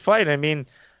really good fight. I mean,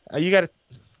 that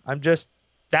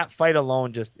fight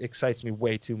alone just excites me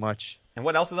way too much. And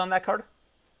what else is on that card?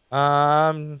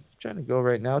 I'm trying to go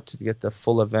right now to get the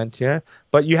full event here,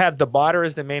 but you have the Botter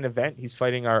as the main event. He's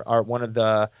fighting our one of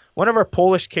our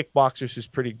Polish kickboxers who's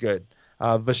pretty good,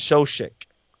 Vasosik,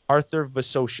 Arthur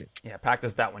Vasosik. Yeah,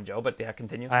 practice that one, Joe. But yeah,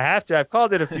 continue. I have to. I've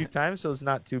called it a few times, so it's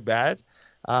not too bad.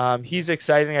 He's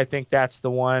exciting. I think that's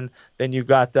the one. Then you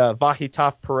got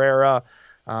Vakhitov Pereira,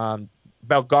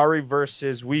 Belgari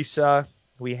versus Wisa.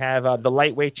 We have the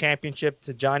lightweight championship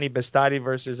to Johnny Bastati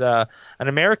versus an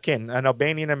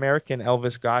Albanian American,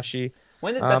 Elvis Gashi.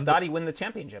 When did Bastati win the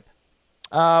championship?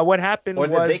 What happened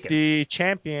was the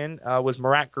champion was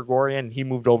Marat Grigorian. He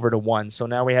moved over to ONE. So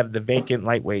now we have the vacant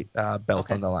lightweight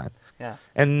belt on the line. Yeah.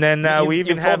 And then we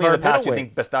even have told me in our the past middleweight. You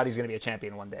think Bastati's going to be a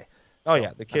champion one day. Oh,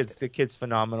 yeah, the kid's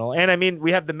phenomenal. And,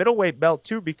 we have the middleweight belt,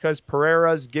 too, because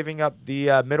Pereira's giving up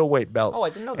the middleweight belt. Oh, I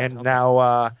didn't know that. And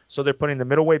now, so they're putting the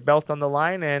middleweight belt on the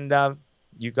line, and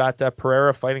you got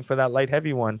Pereira fighting for that light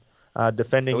heavy one,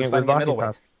 defending it with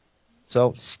Vakhitov.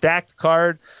 So, stacked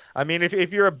card.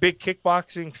 If you're a big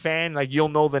kickboxing fan, you'll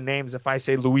know the names. If I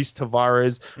say Luis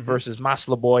Tavares versus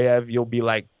Masloboyev, you'll be,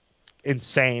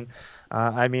 insane.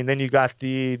 Then you got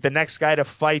the next guy to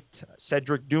fight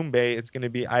Cedric Doumbé. It's going to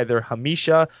be either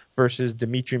Hamisha versus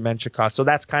Dmitry Menchikov. So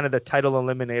that's kind of the title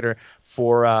eliminator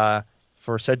for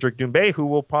Cedric Doumbé, who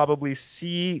we'll probably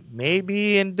see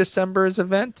maybe in December's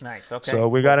event. Nice. Okay. So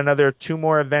we got another 2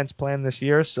 more events planned this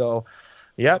year. So,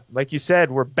 yep, like you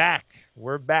said, we're back.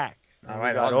 All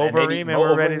right. We got Overeem, and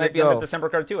we're ready to might be go. on the December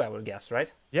card too, I would guess,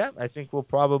 right? Yeah, I think we'll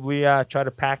probably try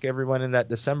to pack everyone in that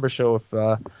December show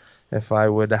if I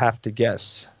would have to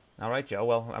guess. All right, Joe.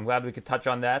 Well, I'm glad we could touch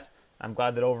on that. I'm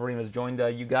glad that Overeem has joined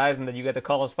you guys and that you get to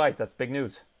call his fights. That's big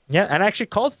news. Yeah, and I actually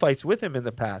called fights with him in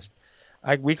the past.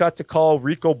 We got to call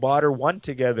Rico Botter 1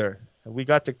 together. We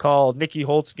got to call Nicky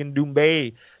Holtzkin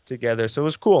Doumbé together. So it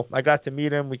was cool. I got to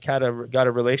meet him. We kind of got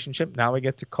a relationship. Now we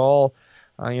get to call,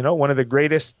 one of the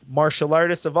greatest martial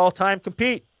artists of all time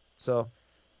compete. So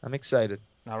I'm excited.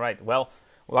 All right. Well,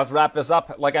 let's wrap this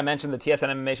up. Like I mentioned, the TSN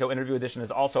MMA Show Interview Edition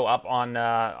is also up on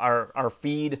our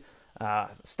feed.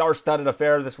 Star-studded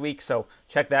affair this week, so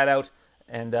check that out.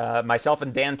 And myself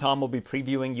and Dan Tom will be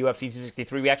previewing UFC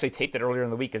 263. We actually taped it earlier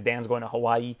in the week because Dan's going to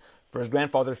Hawaii for his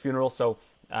grandfather's funeral. So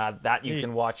that you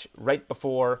can watch right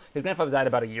before. His grandfather died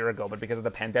about a year ago, but because of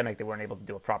the pandemic, they weren't able to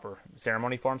do a proper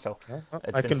ceremony for him. So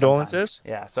my condolences.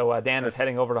 Yeah, so Dan is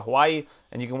heading over to Hawaii,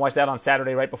 and you can watch that on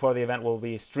Saturday right before the event. We'll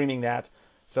be streaming that.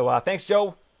 So thanks,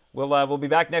 Joe. We'll be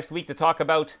back next week to talk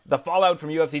about the fallout from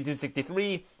UFC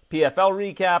 263, PFL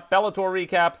recap, Bellator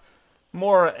recap,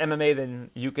 more MMA than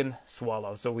you can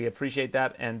swallow. So we appreciate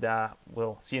that, and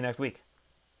we'll see you next week.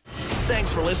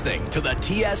 Thanks for listening to the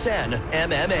TSN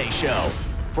MMA Show.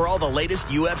 For all the latest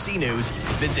UFC news,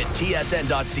 visit tsn.ca/UFC.